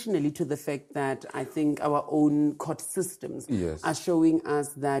 Additionally to the fact that I think our own court systems are showing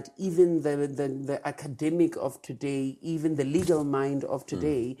us that even the academic of today, even the legal mind of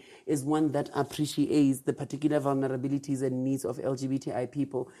today, is one that appreciates the particular vulnerabilities and needs of LGBTI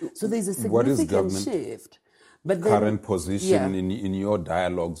people. So there's a significant shift. But then, current position in your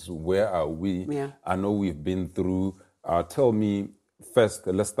dialogues, where are we? I know we've been through, tell me first,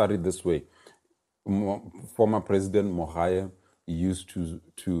 let's start it this way. Former President Mogae used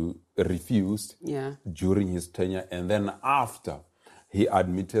to refuse during his tenure, and then after he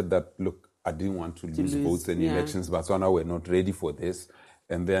admitted that, look, I didn't want to lose votes in elections, Botswana were not ready for this,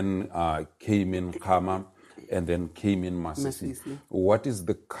 and then came in Khama, and then came in Masisi. What is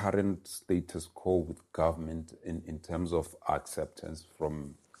the current status quo with government in terms of acceptance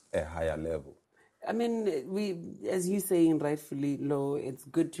from a higher level? I mean, as you saying rightfully, Lo, it's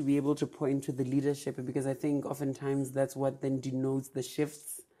good to be able to point to the leadership, because I think oftentimes that's what then denotes the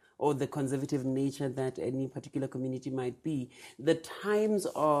shifts or the conservative nature that any particular community might be. The times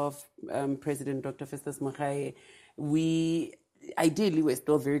of President Dr. Festus Mogae, we're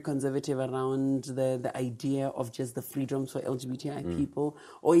still very conservative around the idea of just the freedoms for LGBTI people,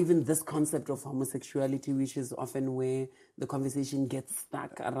 or even this concept of homosexuality, which is often where the conversation gets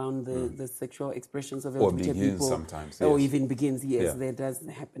stuck around the sexual expressions of LGBTI people. Sometimes, yes. Or even begins, yes, there does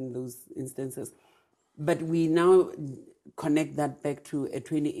happen those instances. But we now connect that back to a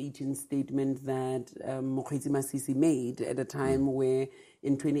 2018 statement that Mokgweetsi Masisi made at a time where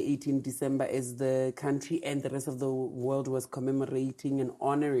in 2018 December, as the country and the rest of the world was commemorating and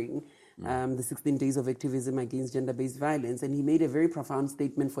honoring the 16 days of activism against gender-based violence. And he made a very profound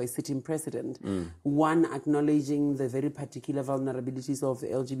statement for a sitting president. One, acknowledging the very particular vulnerabilities of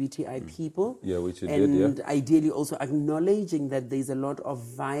LGBTI people. Yeah, which he and did, yeah. Ideally also acknowledging that there's a lot of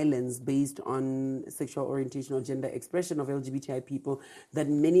violence based on sexual orientation or gender expression of LGBTI people that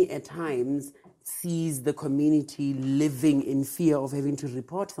many at times sees the community living in fear of having to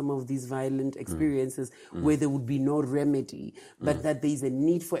report some of these violent experiences where there would be no remedy, but that there's a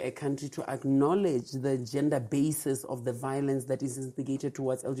need for a country to acknowledge the gender basis of the violence that is instigated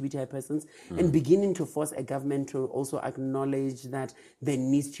towards LGBTI persons, and beginning to force a government to also acknowledge that there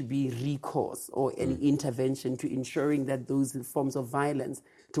needs to be recourse or an intervention to ensuring that those forms of violence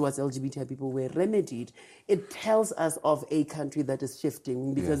towards LGBTI people were remedied. It tells us of a country that is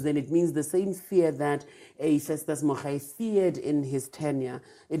shifting, because then it means the same fear that a Festus Mogae feared in his tenure,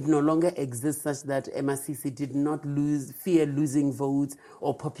 it no longer exists, such that Masisi did not fear losing votes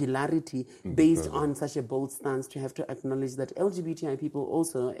or popularity based on such a bold stance to have to acknowledge that LGBTI people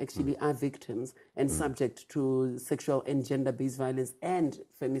also actually are victims and subject to sexual and gender-based violence and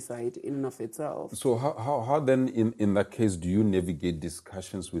femicide in and of itself. So how then in that case do you navigate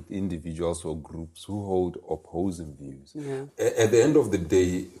discussions with individuals or groups who hold opposing views? At the end of the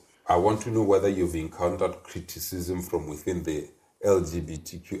day, I want to know whether you've encountered criticism from within the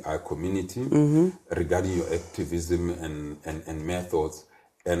LGBTQI community regarding your activism and methods,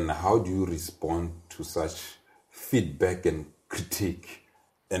 and how do you respond to such feedback and critique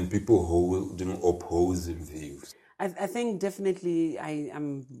and people holding opposing views? I think definitely I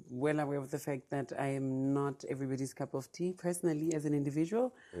am well aware of the fact that I am not everybody's cup of tea personally as an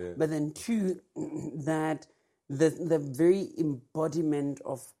individual, but then two, that the very embodiment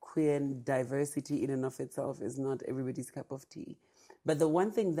of queer diversity in and of itself is not everybody's cup of tea. But the one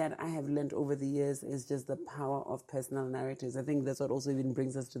thing that I have learned over the years is just the power of personal narratives. I think that's what also even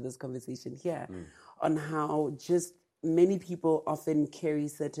brings us to this conversation here, on how just many people often carry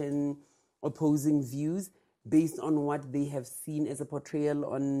certain opposing views based on what they have seen as a portrayal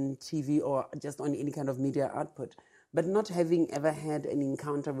on TV or just on any kind of media output, but not having ever had an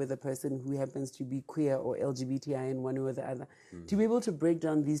encounter with a person who happens to be queer or LGBTI in one way or the other. To be able to break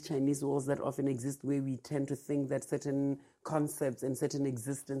down these Chinese walls that often exist, where we tend to think that certain concepts and certain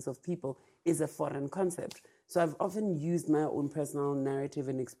existence of people is a foreign concept. So I've often used my own personal narrative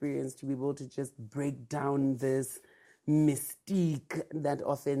and experience to be able to just break down this mystique that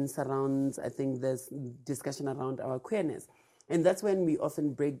often surrounds, I think, this discussion around our queerness. And that's when we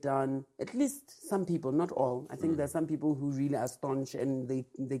often break down, at least some people, not all. I think there's some people who really are staunch and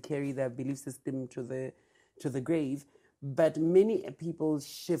they carry their belief system to the grave. But many people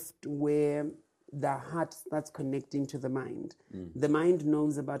shift where the heart starts connecting to the mind. The mind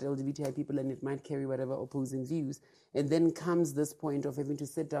knows about LGBTI people and it might carry whatever opposing views. And then comes this point of having to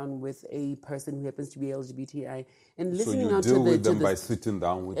sit down with a person who happens to be LGBTI and listening out to So you deal with them by sitting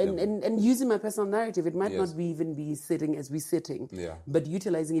down with them. And using my personal narrative. It might not be even be sitting as we're sitting, but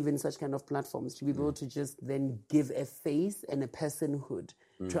utilizing even such kind of platforms to be able to just then give a face and a personhood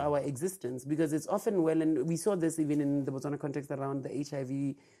to our existence. Because it's often and we saw this even in the Botswana context around the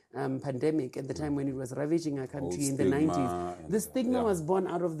HIV pandemic at the time when it was ravaging our country in the 90s. The stigma was born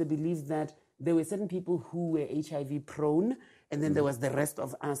out of the belief that there were certain people who were HIV prone, and then there was the rest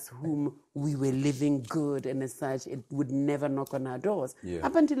of us whom we were living good, and as such, it would never knock on our doors.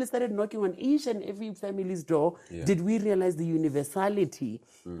 Up until it started knocking on each and every family's door, did we realize the universality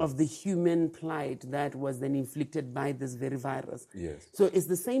of the human plight that was then inflicted by this very virus. So it's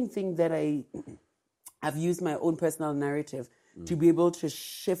the same thing that I've used my own personal narrative to be able to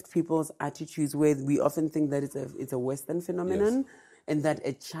shift people's attitudes, where we often think that it's a Western phenomenon, and that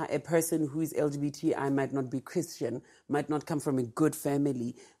a person who is LGBTI might not be Christian, might not come from a good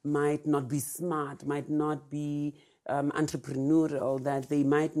family, might not be smart, might not be entrepreneurial, that they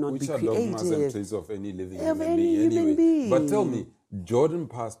might not be creative. Which are dogmas and traits of any living human being. But tell me, Jordan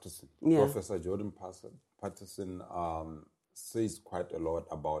Patterson, Professor Jordan Patterson says quite a lot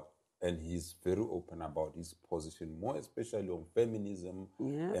about, and he's very open about his position, more especially on feminism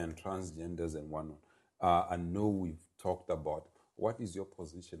and transgenders and whatnot. I know we've talked about, what is your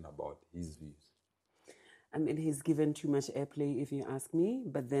position about his views? I mean, he's given too much airplay, if you ask me.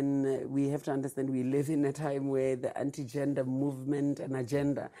 But then we have to understand we live in a time where the anti-gender movement and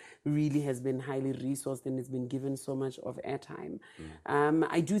agenda really has been highly resourced and it's been given so much of airtime.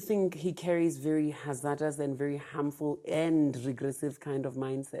 I do think he carries very hazardous and very harmful and regressive kind of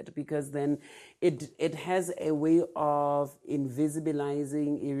mindset, because then it has a way of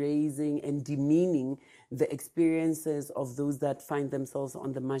invisibilizing, erasing, and demeaning the experiences of those that find themselves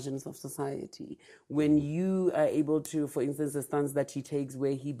on the margins of society. When you are able to, for instance, the stance that he takes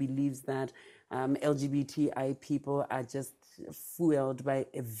where he believes that LGBTI people are just fueled by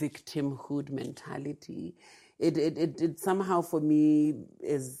a victimhood mentality, it somehow for me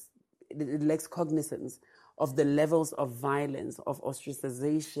it lacks cognizance of the levels of violence, of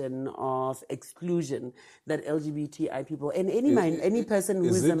ostracization, of exclusion that LGBTI people and any person who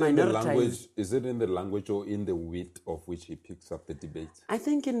is a minority. Is it in the language or in the wit of which he picks up the debate? I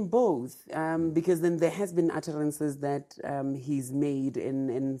think in both, because then there has been utterances that he's made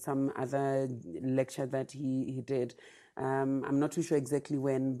in some other lecture that he did. I'm not too sure exactly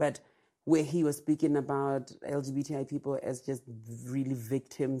when, but where he was speaking about LGBTI people as just really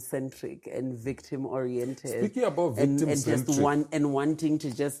victim-centric and victim-oriented. Speaking about victim-centric. And wanting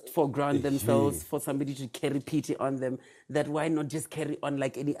to just foreground themselves for somebody to carry pity on them, that why not just carry on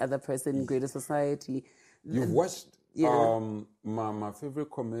like any other person in greater society? You've watched my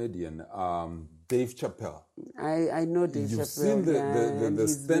favorite comedian, Dave Chappelle. I know Dave Chappelle. You've seen the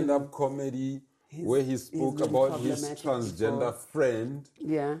stand-up comedy where he spoke about his transgender friend.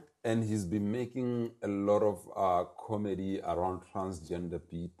 Yeah. And he's been making a lot of comedy around transgender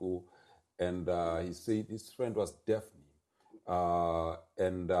people. And he said his friend was deaf.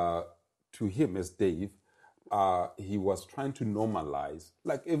 And to him, as Dave, he was trying to normalize,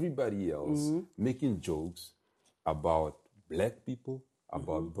 like everybody else, making jokes about black people,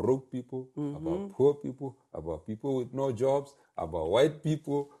 about broke people, about poor people, about people with no jobs, about white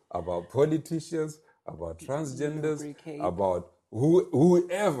people, about politicians, about transgenders, about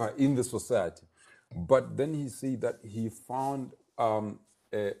whoever in the society. But then he said that he found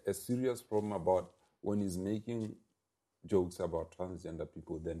a serious problem about when he's making jokes about transgender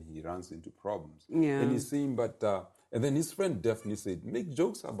people, then he runs into problems. Yeah. And he's saying, and then his friend definitely said, make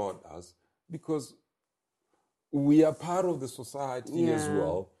jokes about us because we are part of the society as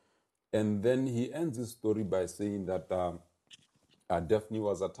well. And then he ends his story by saying that Daphne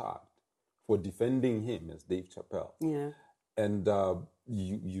was attacked for defending him as Dave Chappelle. Yeah. And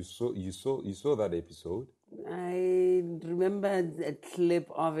you saw that episode? I remember a clip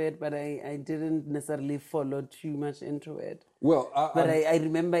of it, but I didn't necessarily follow too much into it. Well, I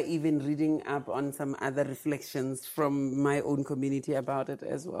remember even reading up on some other reflections from my own community about it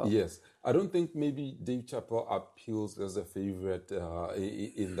as well. Yes. I don't think maybe Dave Chappelle appeals as a favorite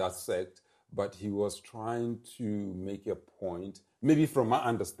in that sect, but he was trying to make a point, maybe from my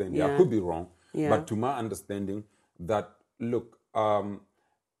understanding, I could be wrong, but to my understanding, that, look,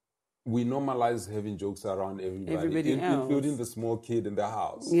 we normalize having jokes around everybody including the small kid in the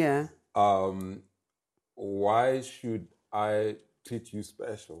house. Yeah. Why should I treat you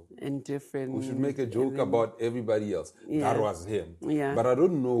special? And different. We should make a joke about everybody else. Yeah. That was him. Yeah. But I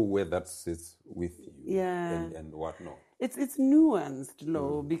don't know where that sits with you. Yeah. And whatnot. It's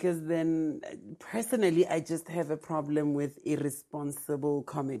nuanced, because then personally I just have a problem with irresponsible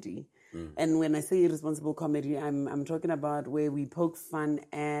comedy. And when I say irresponsible comedy, I'm talking about where we poke fun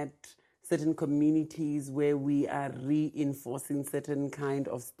at certain communities, where we are reinforcing certain kind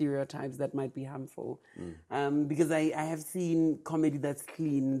of stereotypes that might be harmful. Because I have seen comedy that's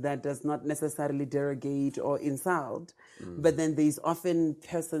clean, that does not necessarily derogate or insult, but then there's often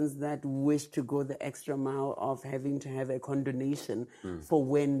persons that wish to go the extra mile of having to have a condonation for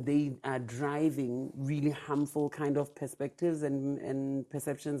when they are driving really harmful kind of perspectives and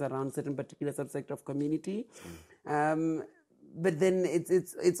perceptions around certain particular subsect of community. But then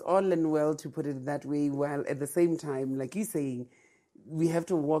it's all and well to put it that way, while at the same time, like you're saying, we have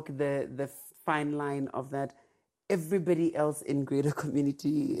to walk the fine line of that. Everybody else in greater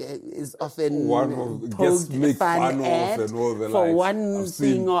community is often poked fun at for one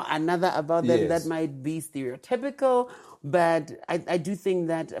thing or another about them that might be stereotypical. But I do think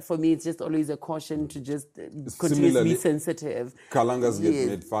that for me, it's just always a caution to just continuously be sensitive. Kalangas get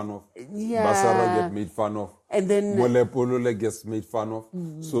made fun of. Basara get made fun of. And then Molepolole gets made fun of.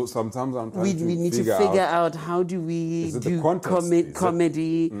 So sometimes I'm trying we need to figure out how do we do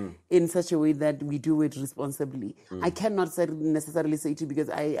comedy in such a way that we do it responsibly. I cannot necessarily say to, because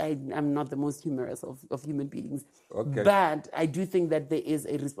I am not the most humorous of human beings. Okay. But I do think that there is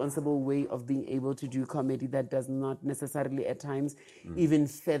a responsible way of being able to do comedy that does not necessarily at times even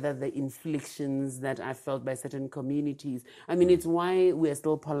feather the inflictions that I felt by certain communities. I mean, it's why we're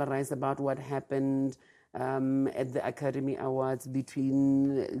still polarized about what happened at the Academy Awards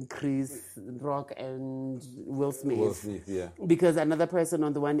between Chris Rock and Will Smith. Will Smith, yeah. Because another person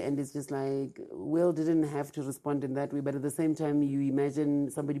on the one end is just like, Will didn't have to respond in that way, but at the same time, you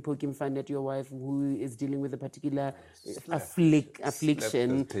imagine somebody poking fun at your wife who is dealing with a particular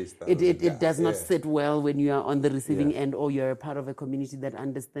affliction. It does not sit well when you are on the receiving end, or you're a part of a community that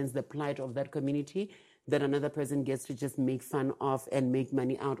understands the plight of that community, that another person gets to just make fun of and make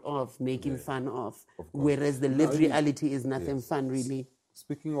money out of making fun of. Whereas the lived reality is nothing fun, really.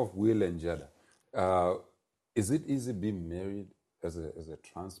 Speaking of Will and Jada, is it easy being married as a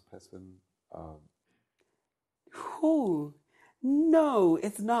trans person? No,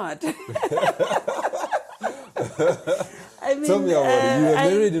 it's not. I mean, tell me about it. You were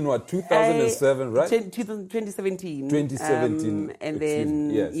married in what, 2007, right? 2017. 2017. And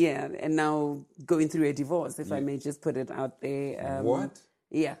then, and now going through a divorce, if I may just put it out there. What?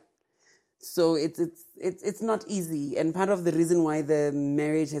 Yeah. So it's not easy. And part of the reason why the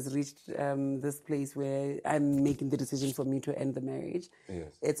marriage has reached this place where I'm making the decision for me to end the marriage,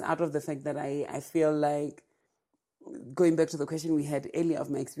 it's out of the fact that I feel like, going back to the question we had earlier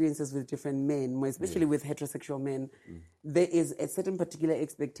of my experiences with different men, more especially with heterosexual men, there is a certain particular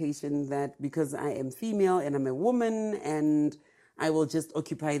expectation that because I am female and I'm a woman and I will just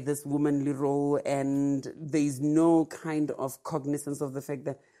occupy this womanly role, and there is no kind of cognizance of the fact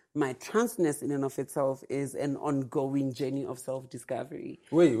that my transness in and of itself is an ongoing journey of self-discovery.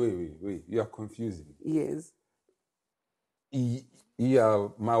 Wait. You are confusing. Yes. You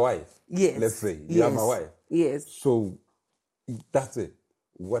are my wife. Yes. Let's say. You are my wife. Yes. So that's it.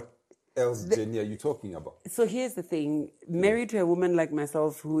 What else, Jenny, are you talking about? So here's the thing. Married to a woman like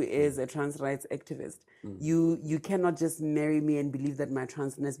myself who is a trans rights activist, you cannot just marry me and believe that my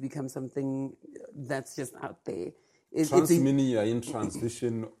transness becomes something that's just out there. Trans meaning you are in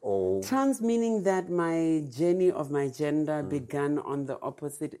transition, or? Trans meaning that my journey of my gender began on the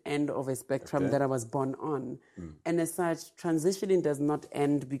opposite end of a spectrum that I was born on. And as such, transitioning does not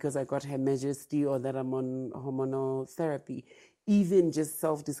end because I got Her Majesty or that I'm on hormonal therapy. Even just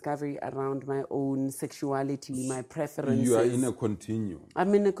self-discovery around my own sexuality, my preferences. You are in a continuum.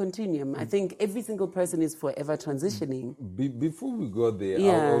 I'm in a continuum. I think every single person is forever transitioning. Before we go there,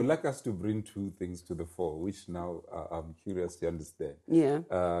 I would like us to bring two things to the fore, which now I'm curious to understand. Yeah.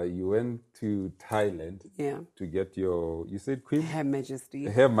 You went to Thailand to get your, you said Queen? Her Majesty.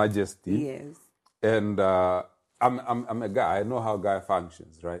 Her Majesty. Yes. And I'm a guy. I know how guy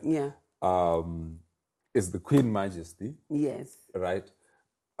functions, right? Yeah. Is the Queen Majesty. Yes. Right?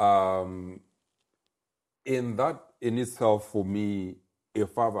 In that in itself, for me,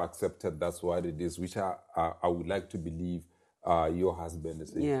 if I've accepted that's what it is, which I would like to believe your husband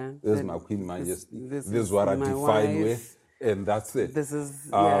is saying, this is my Queen Majesty. This is what I define with, and that's it. This is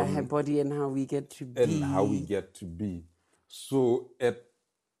her body and how we get to be. And how we get to be. So at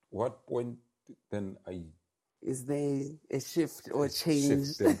what point then is there a shift or a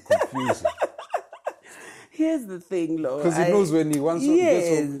change? Shift and confusion. Here's the thing, Lo. Because he knows when he wants to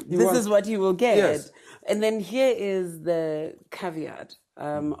this is what he will get. Yes. And then here is the caveat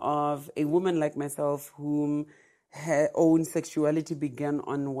of a woman like myself whom her own sexuality began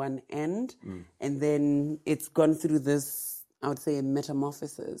on one end, and then it's gone through this, I would say, a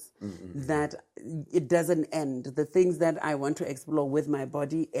metamorphosis that it doesn't end. The things that I want to explore with my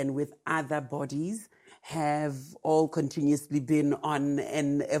body and with other bodies have all continuously been on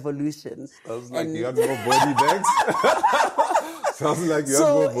an evolution. Sounds like you have more body bags. Sounds like you have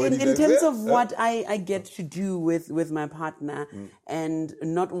more body bags. So in terms of what I get to do with my partner and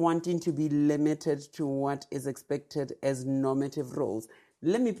not wanting to be limited to what is expected as normative roles,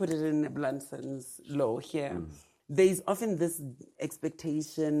 let me put it in a blunt sense, Lo, here. There is often this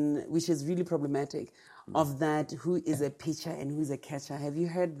expectation, which is really problematic, of that who is a pitcher and who is a catcher. Have you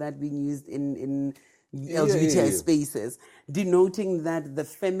heard that being used in LGBTI spaces, denoting that the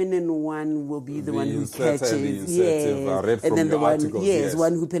feminine one will be the one who catches, and then the one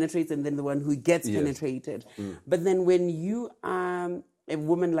who penetrates, and then the one who gets penetrated. But then when you are a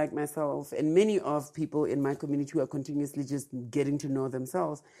woman like myself, and many of people in my community who are continuously just getting to know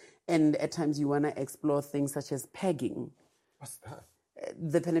themselves, and at times you want to explore things such as pegging. What's that?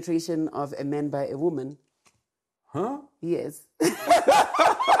 the penetration of a man by a woman. Huh? Yes.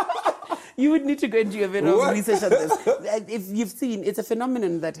 You would need to go and do a bit of research on this. If you've seen, it's a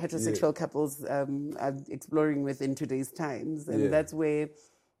phenomenon that heterosexual couples are exploring with in today's times. And that's where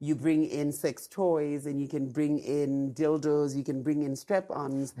you bring in sex toys and you can bring in dildos, you can bring in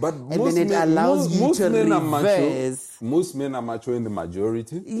strap-ons. But and then it allows you to reverse. Most men are macho in the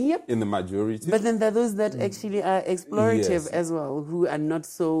majority. Yep. In the majority. But then there are those that actually are explorative as well, who are not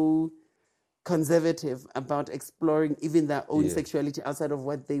so conservative about exploring even their own sexuality outside of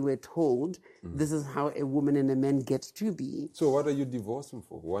what they were told. This is how a woman and a man get to be. So what are you divorcing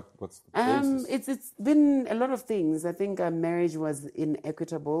for? What's the basis? It's been a lot of things. I think our marriage was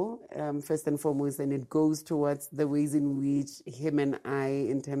inequitable, first and foremost, and it goes towards the ways in which him and I,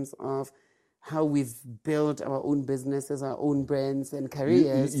 in terms of how we've built our own businesses, our own brands and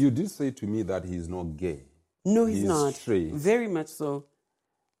careers. You did say to me that he's not gay. No, he's not. Straight. Very much so.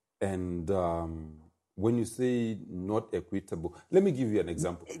 And when you say not equitable, let me give you an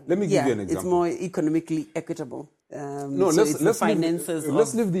example. It's more economically equitable. No, so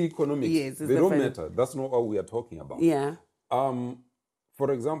let's leave the economics. Yes, they don't matter. That's not what we are talking about. Yeah.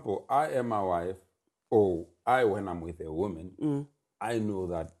 For example, I am my wife, when I'm with a woman, I know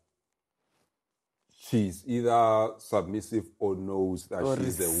that she's either submissive or knows that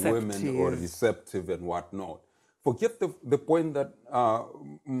she's receptive. A woman or receptive and whatnot. Forget the point that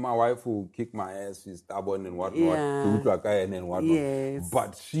my wife will kick my ass, she's stubborn and whatnot, and whatnot. Yes.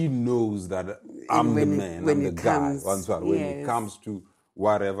 But she knows that I'm the man, I'm the guy. When it comes to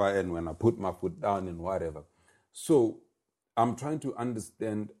whatever, and when I put my foot down and whatever. So I'm trying to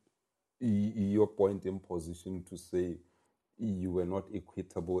understand your point in position to say you were not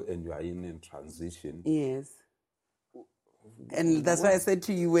equitable and you are in transition. Yes. And that's why I said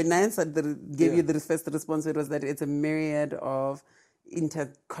to you when I answered, gave you the first response, it was that it's a myriad of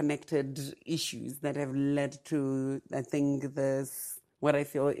interconnected issues that have led to, I think, what I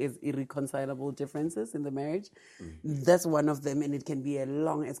feel is irreconcilable differences in the marriage. That's one of them, and it can be a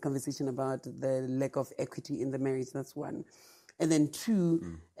long-ass conversation about the lack of equity in the marriage. That's one. And then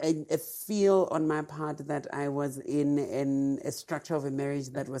two, I feel on my part that I was in a structure of a marriage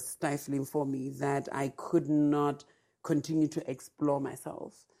that was stifling for me, that I could not continue to explore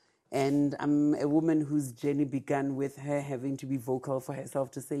myself. And I'm a woman whose journey began with her having to be vocal for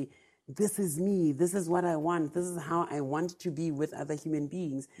herself to say, this is me, this is what I want, this is how I want to be with other human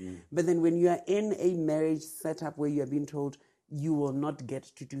beings. But then when you are in a marriage setup where you are being told you will not get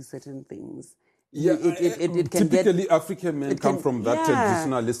to do certain things, it can typically African men come from that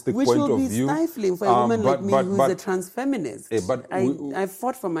traditionalistic point of view. Which will be stifling for a woman like me who's a trans feminist. I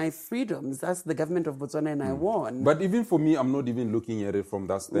fought for my freedoms. That's the government of Botswana, and I won. But even for me, I'm not even looking at it from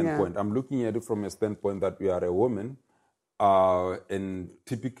that standpoint. I'm looking at it from a standpoint that we are a woman, and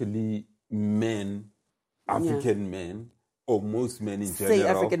typically men, African men, or most men in general. Say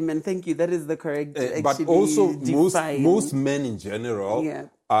African men, thank you. That is the correct. But also most men in general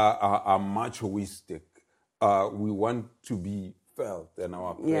are machoistic. We want to be felt and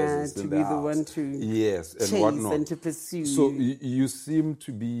our presence in the house. To be the one to and chase whatnot. And to pursue. So you seem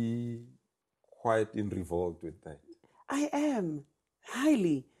to be quite in revolt with that. I am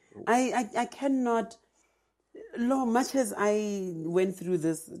highly. I cannot. Much as I went through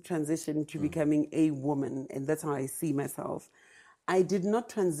this transition to becoming a woman, and that's how I see myself, I did not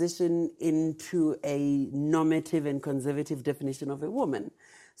transition into a normative and conservative definition of a woman.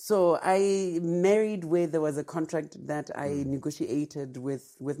 So I married where there was a contract that I negotiated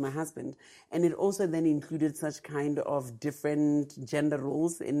with my husband. And it also then included such kind of different gender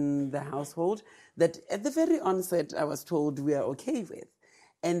roles in the household that at the very onset I was told we are okay with.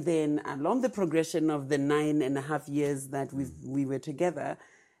 And then along the progression of the 9.5 years that we were together,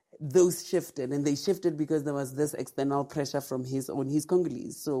 those shifted. And they shifted because there was this external pressure from he's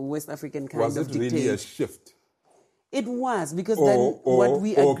Congolese. So West African kind of dictate. Was it really a shift? It was, because what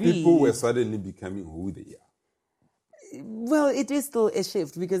we agreed... Or people were suddenly becoming who they are. Well, it is still a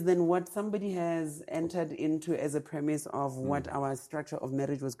shift, because then what somebody has entered into as a premise of what our structure of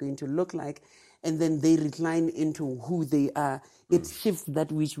marriage was going to look like, and then they recline into who they are, it shifts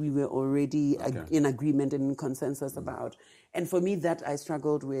that which we were already in agreement and in consensus about. And for me, that I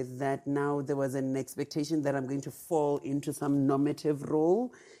struggled with, that now there was an expectation that I'm going to fall into some normative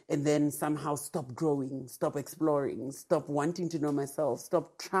role and then somehow stop growing, stop exploring, stop wanting to know myself,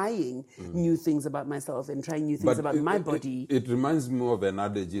 stop trying new things about myself and trying new things about my body. It reminds me of an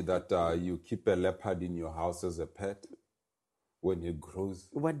adage that you keep a leopard in your house as a pet. When it grows,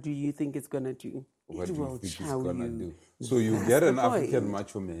 what do you think it's going to do? What do you think it's going to do? So you get an African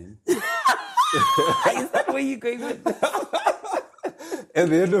macho man. Is that where you're going with this? at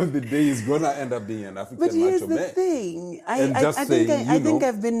the end of the day, he's gonna end up being an African macho man. But here's the thing: I think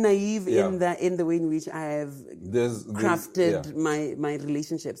I've been naive in the way in which I have crafted my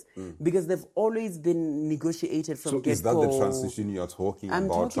relationships because they've always been negotiated from get-go. So is that the transition you're talking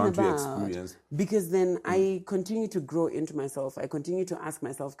about? Trying to experience? Because then I continue to grow into myself. I continue to ask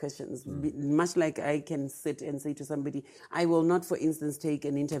myself questions, much like I can sit and say to somebody, I will not, for instance, take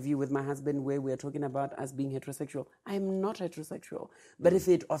an interview with my husband where we're talking about us being heterosexual. I'm not heterosexual. But if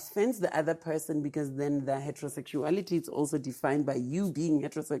it offends the other person because then their heterosexuality is also defined by you being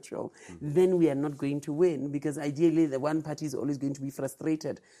heterosexual, then we are not going to win because ideally the one party is always going to be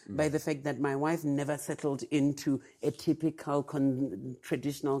frustrated by the fact that my wife never settled into a typical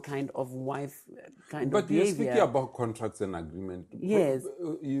traditional kind of wife kind of behavior. But you're speaking about contracts and agreement. Yes.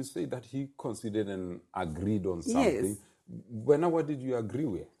 You say that he considered and agreed on something. Yes. What did you agree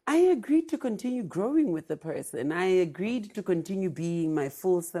with? I agreed to continue growing with the person. I agreed to continue being my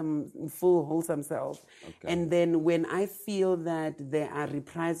full, wholesome self. Okay. And then when I feel that there are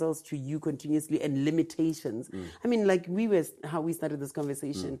reprisals to you continuously and limitations, I mean, like how we started this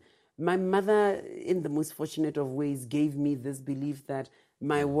conversation, my mother, in the most fortunate of ways, gave me this belief that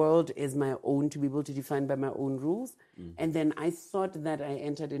my world is my own, to be able to define by my own rules. And then I thought that I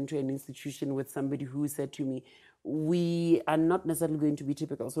entered into an institution with somebody who said to me, we are not necessarily going to be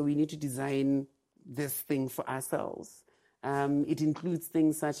typical, so we need to design this thing for ourselves. It includes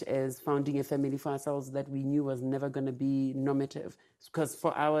things such as founding a family for ourselves that we knew was never going to be normative, because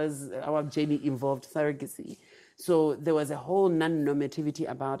for ours, our journey involved surrogacy. So there was a whole non-normativity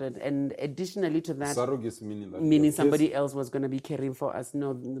about it. And additionally to that... Surrogacy meaning somebody else was going to be caring for us.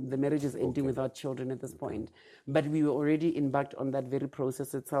 No, the marriage is ending without children at this point. But we were already embarked on that very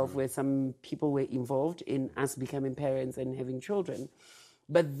process itself where some people were involved in us becoming parents and having children.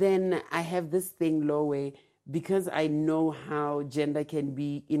 But then I have this thing, Lowe, because I know how gender can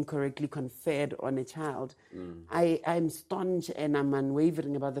be incorrectly conferred on a child, I'm staunch and I'm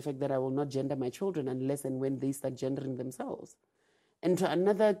unwavering about the fact that I will not gender my children unless and when they start gendering themselves. And to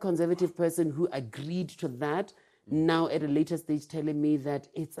another conservative person who agreed to that, now at a later stage telling me that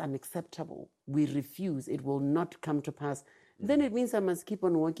it's unacceptable, we refuse, it will not come to pass, then it means I must keep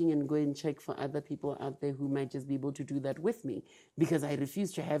on working and go and check for other people out there who might just be able to do that with me. Because I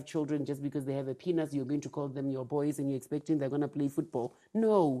refuse to have children just because they have a penis, you're going to call them your boys and you're expecting they're going to play football.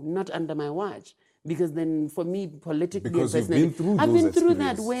 No, not under my watch. Because then for me, politically... Because you've been through I've been through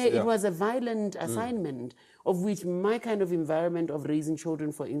that where it was a violent assignment, of which my kind of environment of raising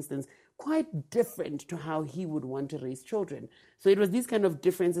children, for instance, quite different to how he would want to raise children. So it was these kind of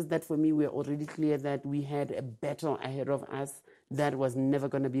differences that for me were already clear that we had a battle ahead of us that was never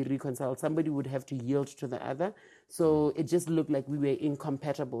going to be reconciled. Somebody would have to yield to the other. So it just looked like we were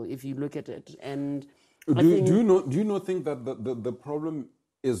incompatible if you look at it. And do you not think that the problem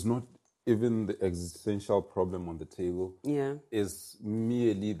is not even the existential problem on the table? Yeah. Is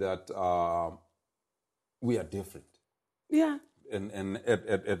merely that we are different. Yeah. And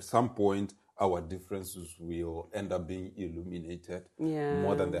at some point, our differences will end up being illuminated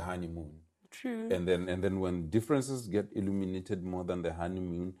more than the honeymoon. True. And then when differences get illuminated more than the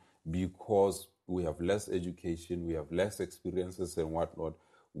honeymoon, because we have less education, we have less experiences and whatnot,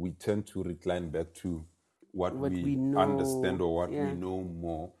 we tend to recline back to what we understand or what we know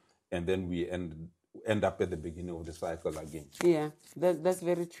more, and then we end up at the beginning of the cycle again. Yeah, that's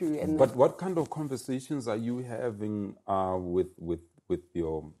very true. But what kind of conversations are you having with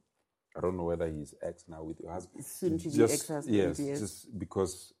your, I don't know whether he's ex now, with your husband? Soon to be ex-husband, yes. Just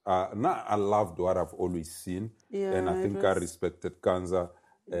because now I loved what I've always seen, and I think I respected Kanza.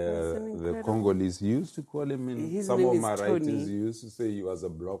 The Congolese, he used to call him in some of my writings, he used to say he was a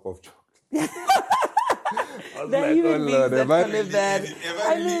block of chocolate. There are even things that call him that.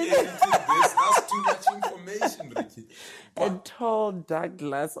 That's too much information, Ricki. A tall, dark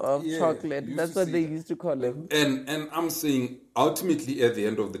glass of chocolate. That's what they used to call him. And I'm saying, ultimately, at the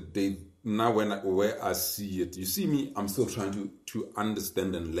end of the day, now where I see it, you see me, I'm still trying to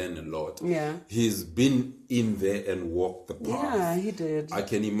understand and learn a lot. Yeah. He's been in there and walked the path. Yeah, he did. I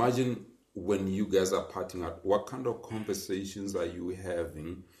can imagine when you guys are parting out, what kind of conversations are you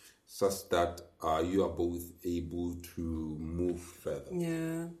having such that you are both able to move further?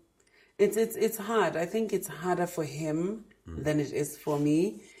 Yeah. It's hard. I think it's harder for him than it is for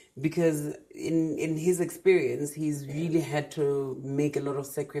me, because in his experience, he's really had to make a lot of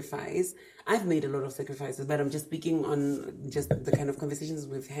sacrifice. I've made a lot of sacrifices, but I'm just speaking on just the kind of conversations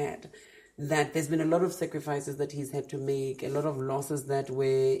we've had. that there's been a lot of sacrifices that he's had to make, a lot of losses that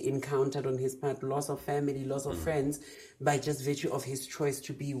were encountered on his part, loss of family, loss of friends, by just virtue of his choice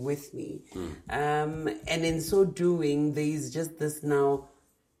to be with me. And in so doing, there's just this now,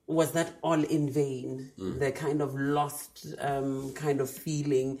 was that all in vain? The kind of lost kind of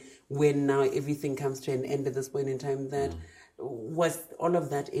feeling when now everything comes to an end at this point in time, that was all of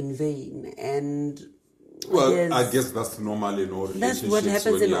that in vain? And well, I guess that's normal in all relationships. That's what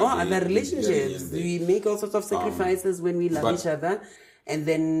happens in all other relationships. We make all sorts of sacrifices when we love each other. And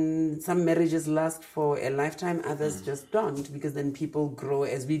then some marriages last for a lifetime, others just don't, because then people grow.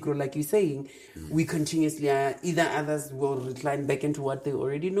 As we grow, like you're saying, we continuously are, either others will recline back into what they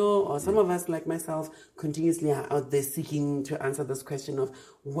already know, or some of us, like myself, continuously are out there seeking to answer this question of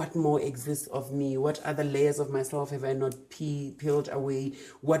what more exists of me, what other layers of myself have I not peeled away,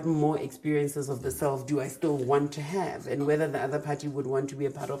 what more experiences of the self do I still want to have, and whether the other party would want to be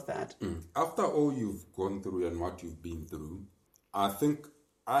a part of that. After all you've gone through and what you've been through, I think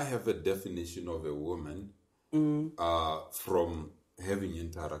I have a definition of a woman from having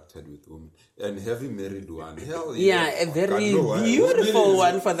interacted with women and having married one. Hell yeah, a very beautiful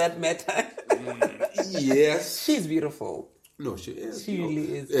one for that matter. Yes. She's beautiful. No, she is. She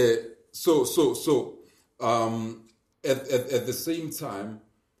really is. At the same time,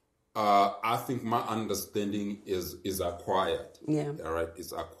 I think my understanding is acquired. Yeah. All right,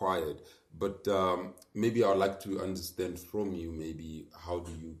 it's acquired. But maybe I would like to understand from you, maybe how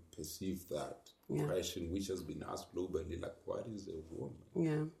do you perceive that question, which has been asked globally, like, what is a woman?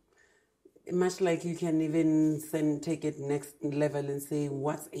 Yeah. Much like you can even take it next level and say,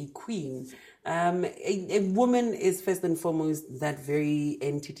 what's a queen? A woman is first and foremost that very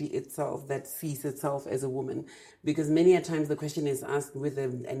entity itself that sees itself as a woman. Because many a times the question is asked with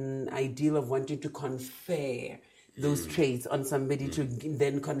an ideal of wanting to confer those traits on somebody to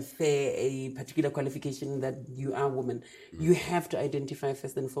then confer a particular qualification that you are a woman. You have to identify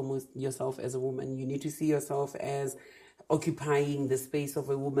first and foremost yourself as a woman. You need to see yourself as occupying the space of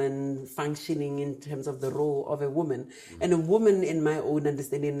a woman, functioning in terms of the role of a woman. And a woman, in my own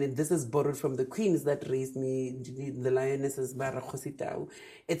understanding, and this is borrowed from the queens that raised me, the lionesses,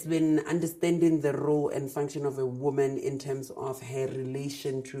 it's been understanding the role and function of a woman in terms of her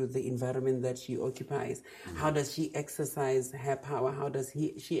relation to the environment that she occupies. How does she exercise her power? How does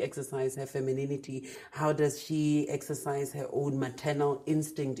she exercise her femininity? How does she exercise her own maternal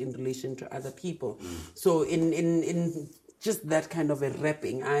instinct in relation to other people? So in just that kind of a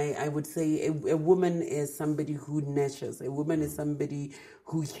wrapping, I would say a woman is somebody who nurtures. A woman is somebody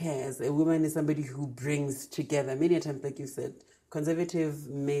who cares. A woman is somebody who brings together. Many times, like you said, conservative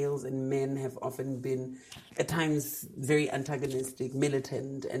males and men have often been, at times, very antagonistic,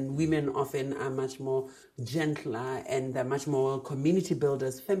 militant, and women often are much more gentler and they're much more community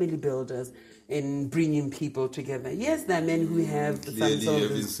builders, family builders in bringing people together. Yes, there are men who have clearly some sort of...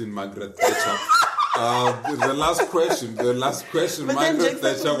 Clearly, seen Margaret Thatcher. The last question, Margaret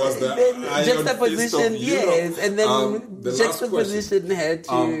Thatcher was the iron juxtaposition, yes, and then the juxtaposition her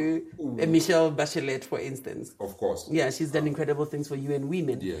to Michelle Bachelet, for instance. Of course. Yeah, she's done incredible things for UN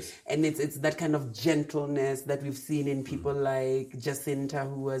women. Yes. And it's that kind of gentleness that we've seen in people like Jacinta,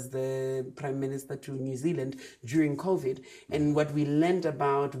 who was the Prime Minister to New Zealand during COVID. And what we learned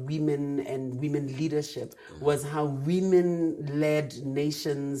about women and women leadership was how women-led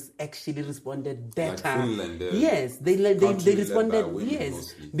nations actually responded better. Like Finland, yes, they responded, yes,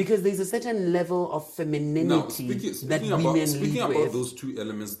 mostly. Because there's a certain level of femininity that women lead speaking about with. Those two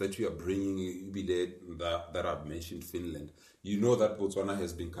elements that you are bringing, that I've mentioned, Finland, you know that Botswana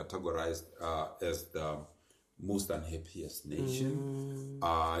has been categorized as the most unhappiest nation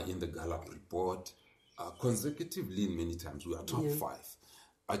in the Gallup report. Consecutively, many times, we are top 5.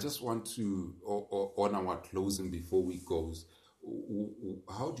 I just want to, on our closing before we go,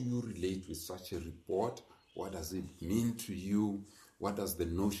 how do you relate with such a report? What does it mean to you? What does the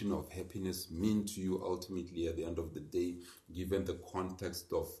notion of happiness mean to you ultimately at the end of the day, given the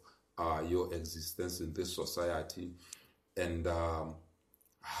context of your existence in this society? And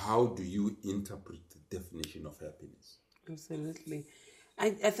how do you interpret the definition of happiness? Absolutely. I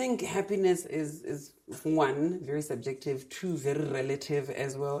think happiness is one, very subjective, two, very relative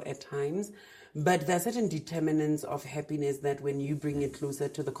as well at times. But there are certain determinants of happiness that when you bring it closer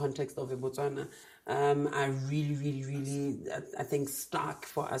to the context of a Botswana, are really, really, really, I think, stark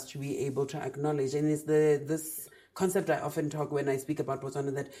for us to be able to acknowledge. And it's this concept I often talk when I speak about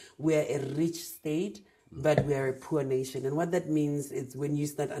Botswana, that we're a rich state, but we are a poor nation. And what that means is when you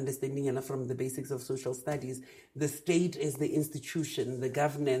start understanding enough from the basics of social studies, the state is the institution, the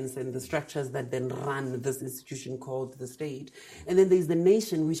governance and the structures that then run this institution called the state. And then there's the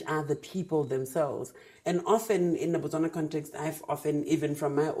nation, which are the people themselves. And often in the Botswana context, I've often, even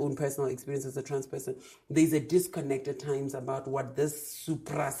from my own personal experience as a trans person, there's a disconnect at times about what this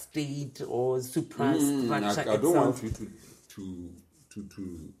supra-state or supra-structure I don't want you to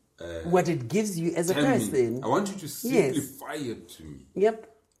what it gives you as a person. I want you to simplify it to me. Yep.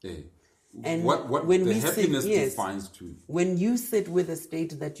 And what when the happiness defines to you. When you sit with a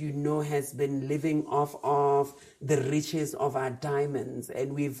state that you know has been living off of the riches of our diamonds,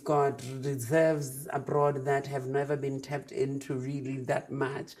 and we've got reserves abroad that have never been tapped into really that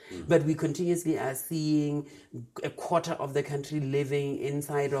much, but we continuously are seeing a quarter of the country living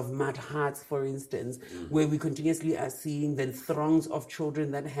inside of mud huts, for instance, where we continuously are seeing the throngs of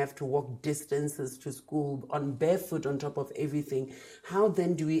children that have to walk distances to school on barefoot on top of everything. How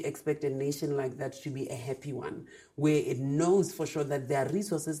then do we expect a nation like that to be a happy one, where it knows for sure that there are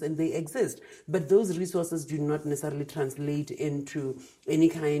resources and they exist, but those resources do not necessarily translate into any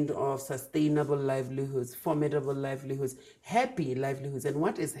kind of sustainable livelihoods, formidable livelihoods, happy livelihoods? And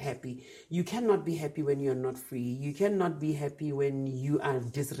what is happy? You cannot be happy when you're not free. You cannot be happy when you are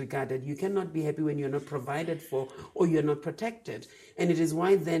disregarded. You cannot be happy when you're not provided for or you're not protected. And it is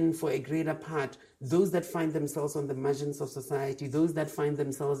why then, for a greater part, those that find themselves on the margins of society, those that find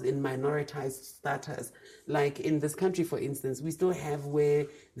themselves in minoritized status, like in this country, for instance, we still have where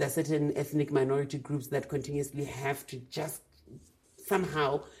there are certain ethnic minority groups that continuously have to just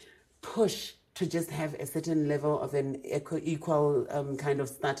somehow push to just have a certain level of an equal kind of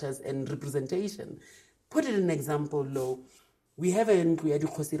status and representation. Put it in an example, Lo. We have in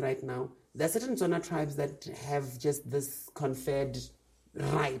Nkuyadi right now. There are certain Tswana tribes that have just this conferred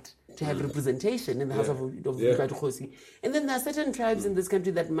right to have representation in the House of Nkuyadi. And then there are certain tribes in this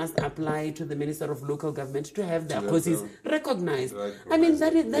country that must apply to the Minister of Local Government to have their Khosis recognized. I mean,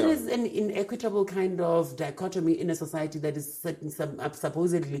 that is an inequitable kind of dichotomy in a society that is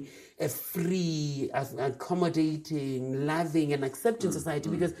supposedly a free, accommodating, loving, and accepting society,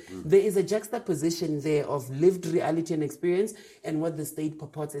 because there is a juxtaposition there of lived reality and experience and what the state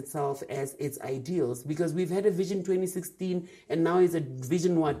purports itself as its ideals. Because we've had a Vision 2016 and now is a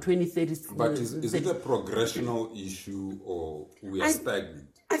Vision 2030. But is it a progressional issue, or we are stagnant?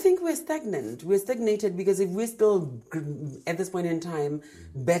 I think we're stagnant. We're stagnated because if we're still, at this point in time,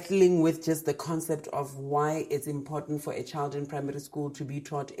 battling with just the concept of why it's important for a child in primary school to be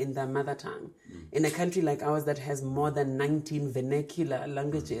taught in their mother tongue, in a country like ours that has more than 19 vernacular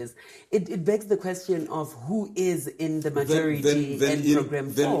languages, it begs the question of who is in the majority program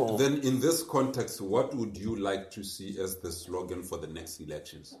for. Then in this context, what would you like to see as the slogan for the next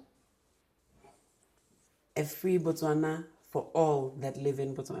elections? A free Botswana for all that live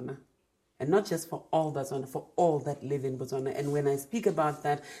in Botswana. And not just for all Botswana, for all that live in Botswana. And when I speak about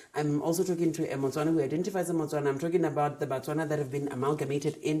that, I'm also talking to a Botswana who identifies as a Botswana. I'm talking about the Botswana that have been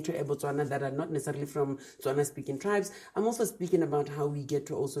amalgamated into a Botswana that are not necessarily from Tswana-speaking tribes. I'm also speaking about how we get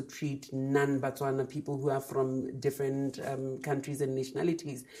to also treat non-Botswana people who are from different countries and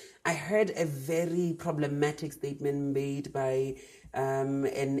nationalities. I heard a very problematic statement made by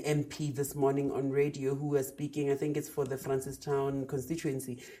an MP this morning on radio who was speaking, I think it's for the Francistown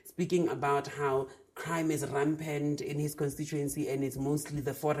constituency, speaking about how crime is rampant in his constituency and it's mostly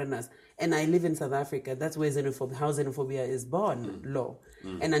the foreigners. And I live in South Africa. That's where xenophobia is born, Law.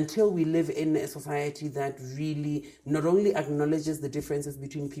 And until we live in a society that really not only acknowledges the differences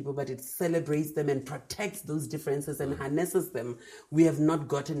between people, but it celebrates them and protects those differences and harnesses them, we have not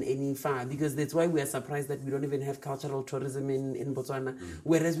gotten any far. Because that's why we are surprised that we don't even have cultural tourism in Botswana,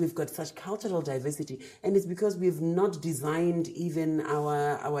 whereas we've got such cultural diversity. And it's because we've not designed even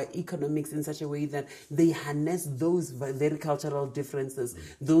our economics in such a way that they harness those very cultural differences,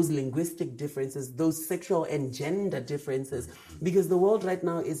 those linguistic differences, those sexual and gender differences. Because the world right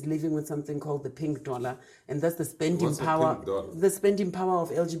now is living with something called the pink dollar, and that's the spending power of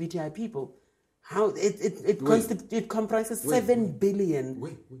LGBTI people. How it comprises 7 billion.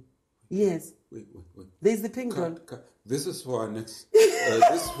 Wait. Yes. Wait. There's the pink dollar. This is for our next.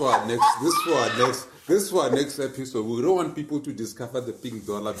 This is for our next episode. We don't want people to discover the pink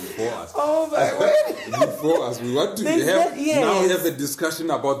dollar before us. Oh my word! Before us, we want to now have a discussion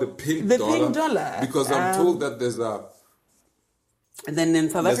about the pink dollar. Because I'm told that there's a. And then in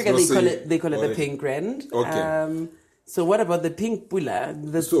South Africa, they call it the pink rand. Okay. So what about the pink pula,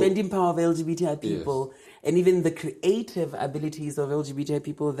 the spending power of LGBTI people, and even the creative abilities of LGBTI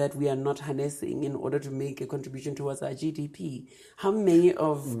people that we are not harnessing in order to make a contribution towards our GDP? How many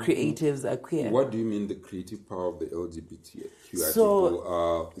of creatives are queer? What do you mean the creative power of the LGBTI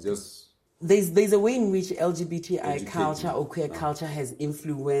people? There's a way in which LGBTI culture or queer culture has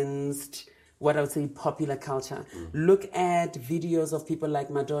influenced what I would say popular culture. Look at videos of people like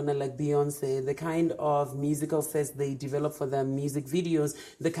Madonna, like Beyonce, the kind of musical sets they develop for their music videos,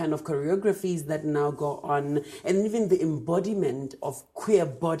 the kind of choreographies that now go on, and even the embodiment of queer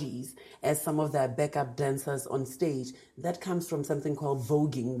bodies as some of their backup dancers on stage. That comes from something called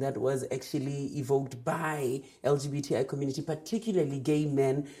voguing that was actually evoked by LGBTI community, particularly gay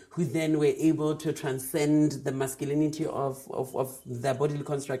men, who then were able to transcend the masculinity of their bodily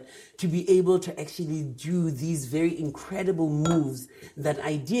construct to be able to actually do these very incredible moves that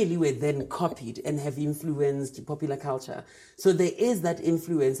ideally were then copied and have influenced popular culture. So there is that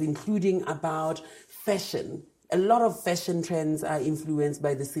influence, including about fashion. A lot of fashion trends are influenced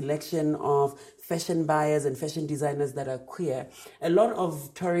by the selection of fashion buyers and fashion designers that are queer. A lot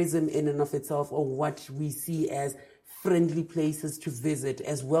of tourism in and of itself, or what we see as friendly places to visit,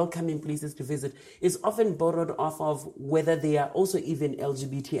 as welcoming places to visit, is often borrowed off of whether they are also even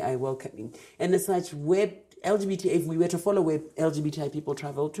LGBTI welcoming. And as such, where LGBT, if we were to follow where LGBTI people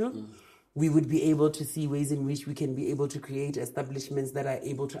travel to, we would be able to see ways in which we can be able to create establishments that are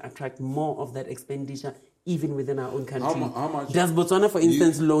able to attract more of that expenditure even within our own country. How much? Does Botswana, for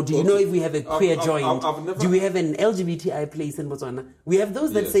instance, do you know if we have a queer joint? Do we have an LGBTI place in Botswana? We have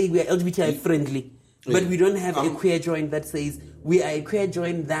those that say we are LGBTI friendly. But we don't have a queer joint that says we are a queer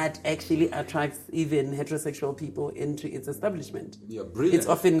joint that actually attracts even heterosexual people into its establishment. Yeah, brilliant. It's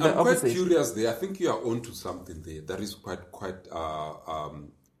often the opposite. I'm quite curious there. I think you are onto something there that is quite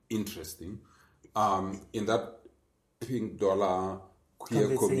interesting. In that pink dollar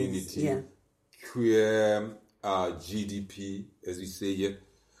queer community, queer GDP, as you say here,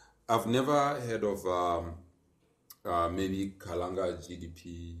 I've never heard of maybe Kalanga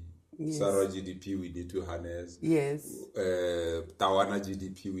GDP. Yes. Sarah GDP we need to harness. Yes. Tawana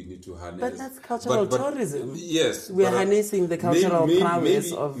GDP we need to harness. But that's cultural tourism. Yes. We are harnessing the cultural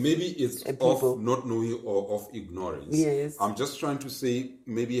prowess of maybe it's people. Of not knowing or of ignorance. Yes. I'm just trying to say,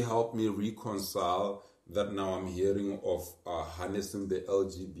 maybe help me reconcile that now I'm hearing of harnessing the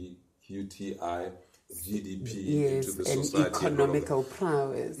LGBTQI GDP into the society. And economical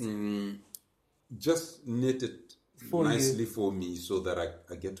prowess. Just knit it nicely for me so that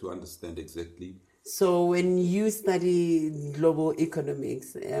I get to understand exactly. So when you study global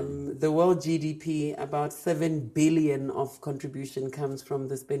economics, the world GDP, about 7 billion of contribution comes from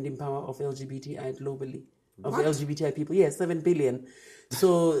the spending power of LGBTI globally. Of LGBTI people. Yes, 7 billion.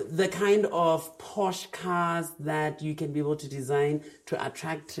 So the kind of posh cars that you can be able to design to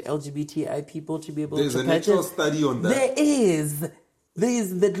attract LGBTI people to be able to purchase. There's an actual study on that. There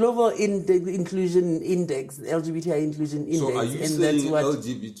is the Global Inclusion Index, LGBTI Inclusion Index. So are you saying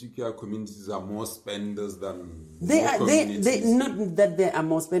LGBTQI communities are more spenders than communities? They not that there are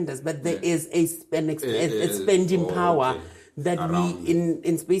more spenders, but there is a spending power. Okay. That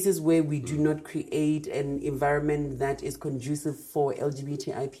in spaces where we do not create an environment that is conducive for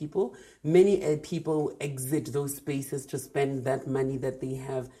LGBTI people, many people exit those spaces to spend that money that they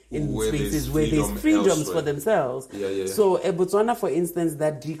have in spaces where there's freedoms for themselves. So Botswana, for instance,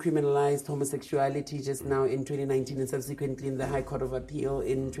 that decriminalized homosexuality just now in 2019 and subsequently in the High Court of Appeal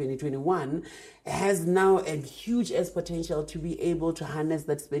in 2021, has now a huge potential to be able to harness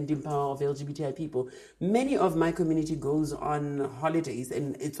that spending power of LGBTI people. Many of my community goes on holidays,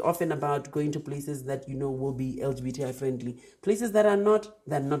 and it's often about going to places that will be LGBTI friendly. Places that are not,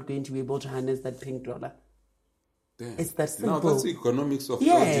 they're not going to be able to harness that pink dollar. Damn. It's that simple. Now that's the economics of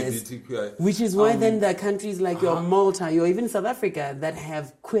LGBTQI. Which is why then there are countries like your Malta, or even South Africa that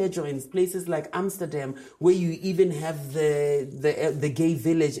have queer joints. Places like Amsterdam, where you even have the gay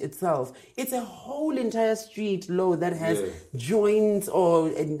village itself. It's a whole entire street law that has joints or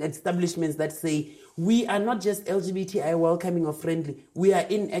establishments that say, we are not just LGBTI welcoming or friendly. We are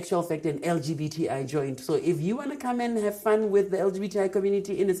in actual fact an LGBTI joint. So if you want to come and have fun with the LGBTI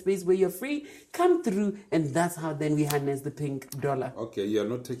community in a space where you're free, come through. And that's how then we harness the pink dollar. Okay, you're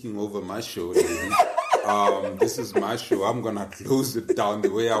not taking over my show, lady. This is my show. I'm going to close it down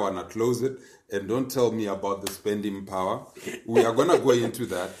the way I want to close it. And don't tell me about the spending power. We are going to go into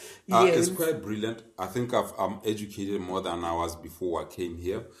that. It's quite brilliant. I think I'm educated more than I was before I came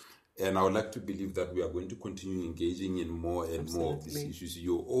here. And I would like to believe that we are going to continue engaging in more and more of these issues.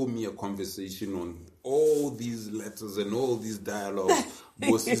 You owe me a conversation on all these letters and all these dialogues,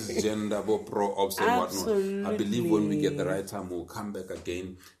 both gender, both pro-ops and whatnot. I believe when we get the right time, we'll come back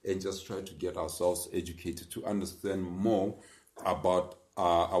again and just try to get ourselves educated to understand more about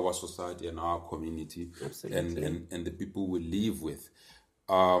our society and our community and the people we live with.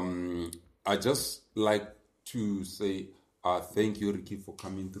 I just like to say thank you, Ricki, for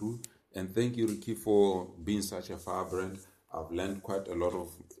coming through, and thank you, Ricki, for being such a firebrand. I've learned quite a lot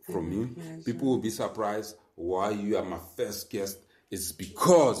from you. People will be surprised why you are my first guest. It's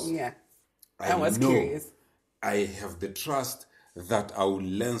because I was curious. I have the trust that I will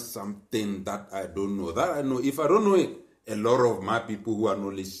learn something that I don't know. That I know. If I don't know it, a lot of my people who are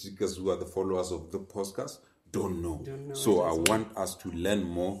knowledge seekers, who are the followers of the podcast, don't know. So I want us to learn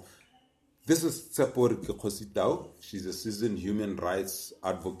more. This is Tsepo Ricki. She's a seasoned human rights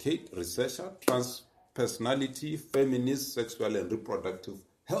advocate, researcher, trans personality, feminist, sexual and reproductive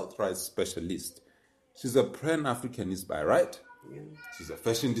health rights specialist. She's a Pan-Africanist by right. Yeah. She's a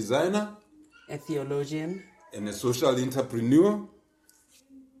fashion designer, a theologian, and a social entrepreneur,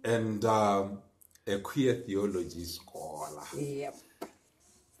 and a queer theology scholar. Yep.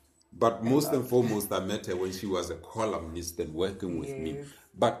 But most and foremost, I met her when she was a columnist and working with me.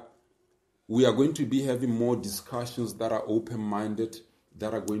 But we are going to be having more discussions that are open-minded,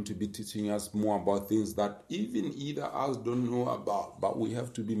 that are going to be teaching us more about things that even either us don't know about. But we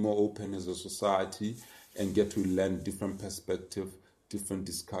have to be more open as a society and get to learn different perspectives, different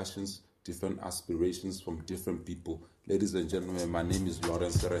discussions, different aspirations from different people. Ladies and gentlemen, my name is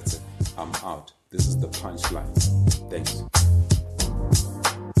Seretse. I'm out. This is the Punchline. Thanks.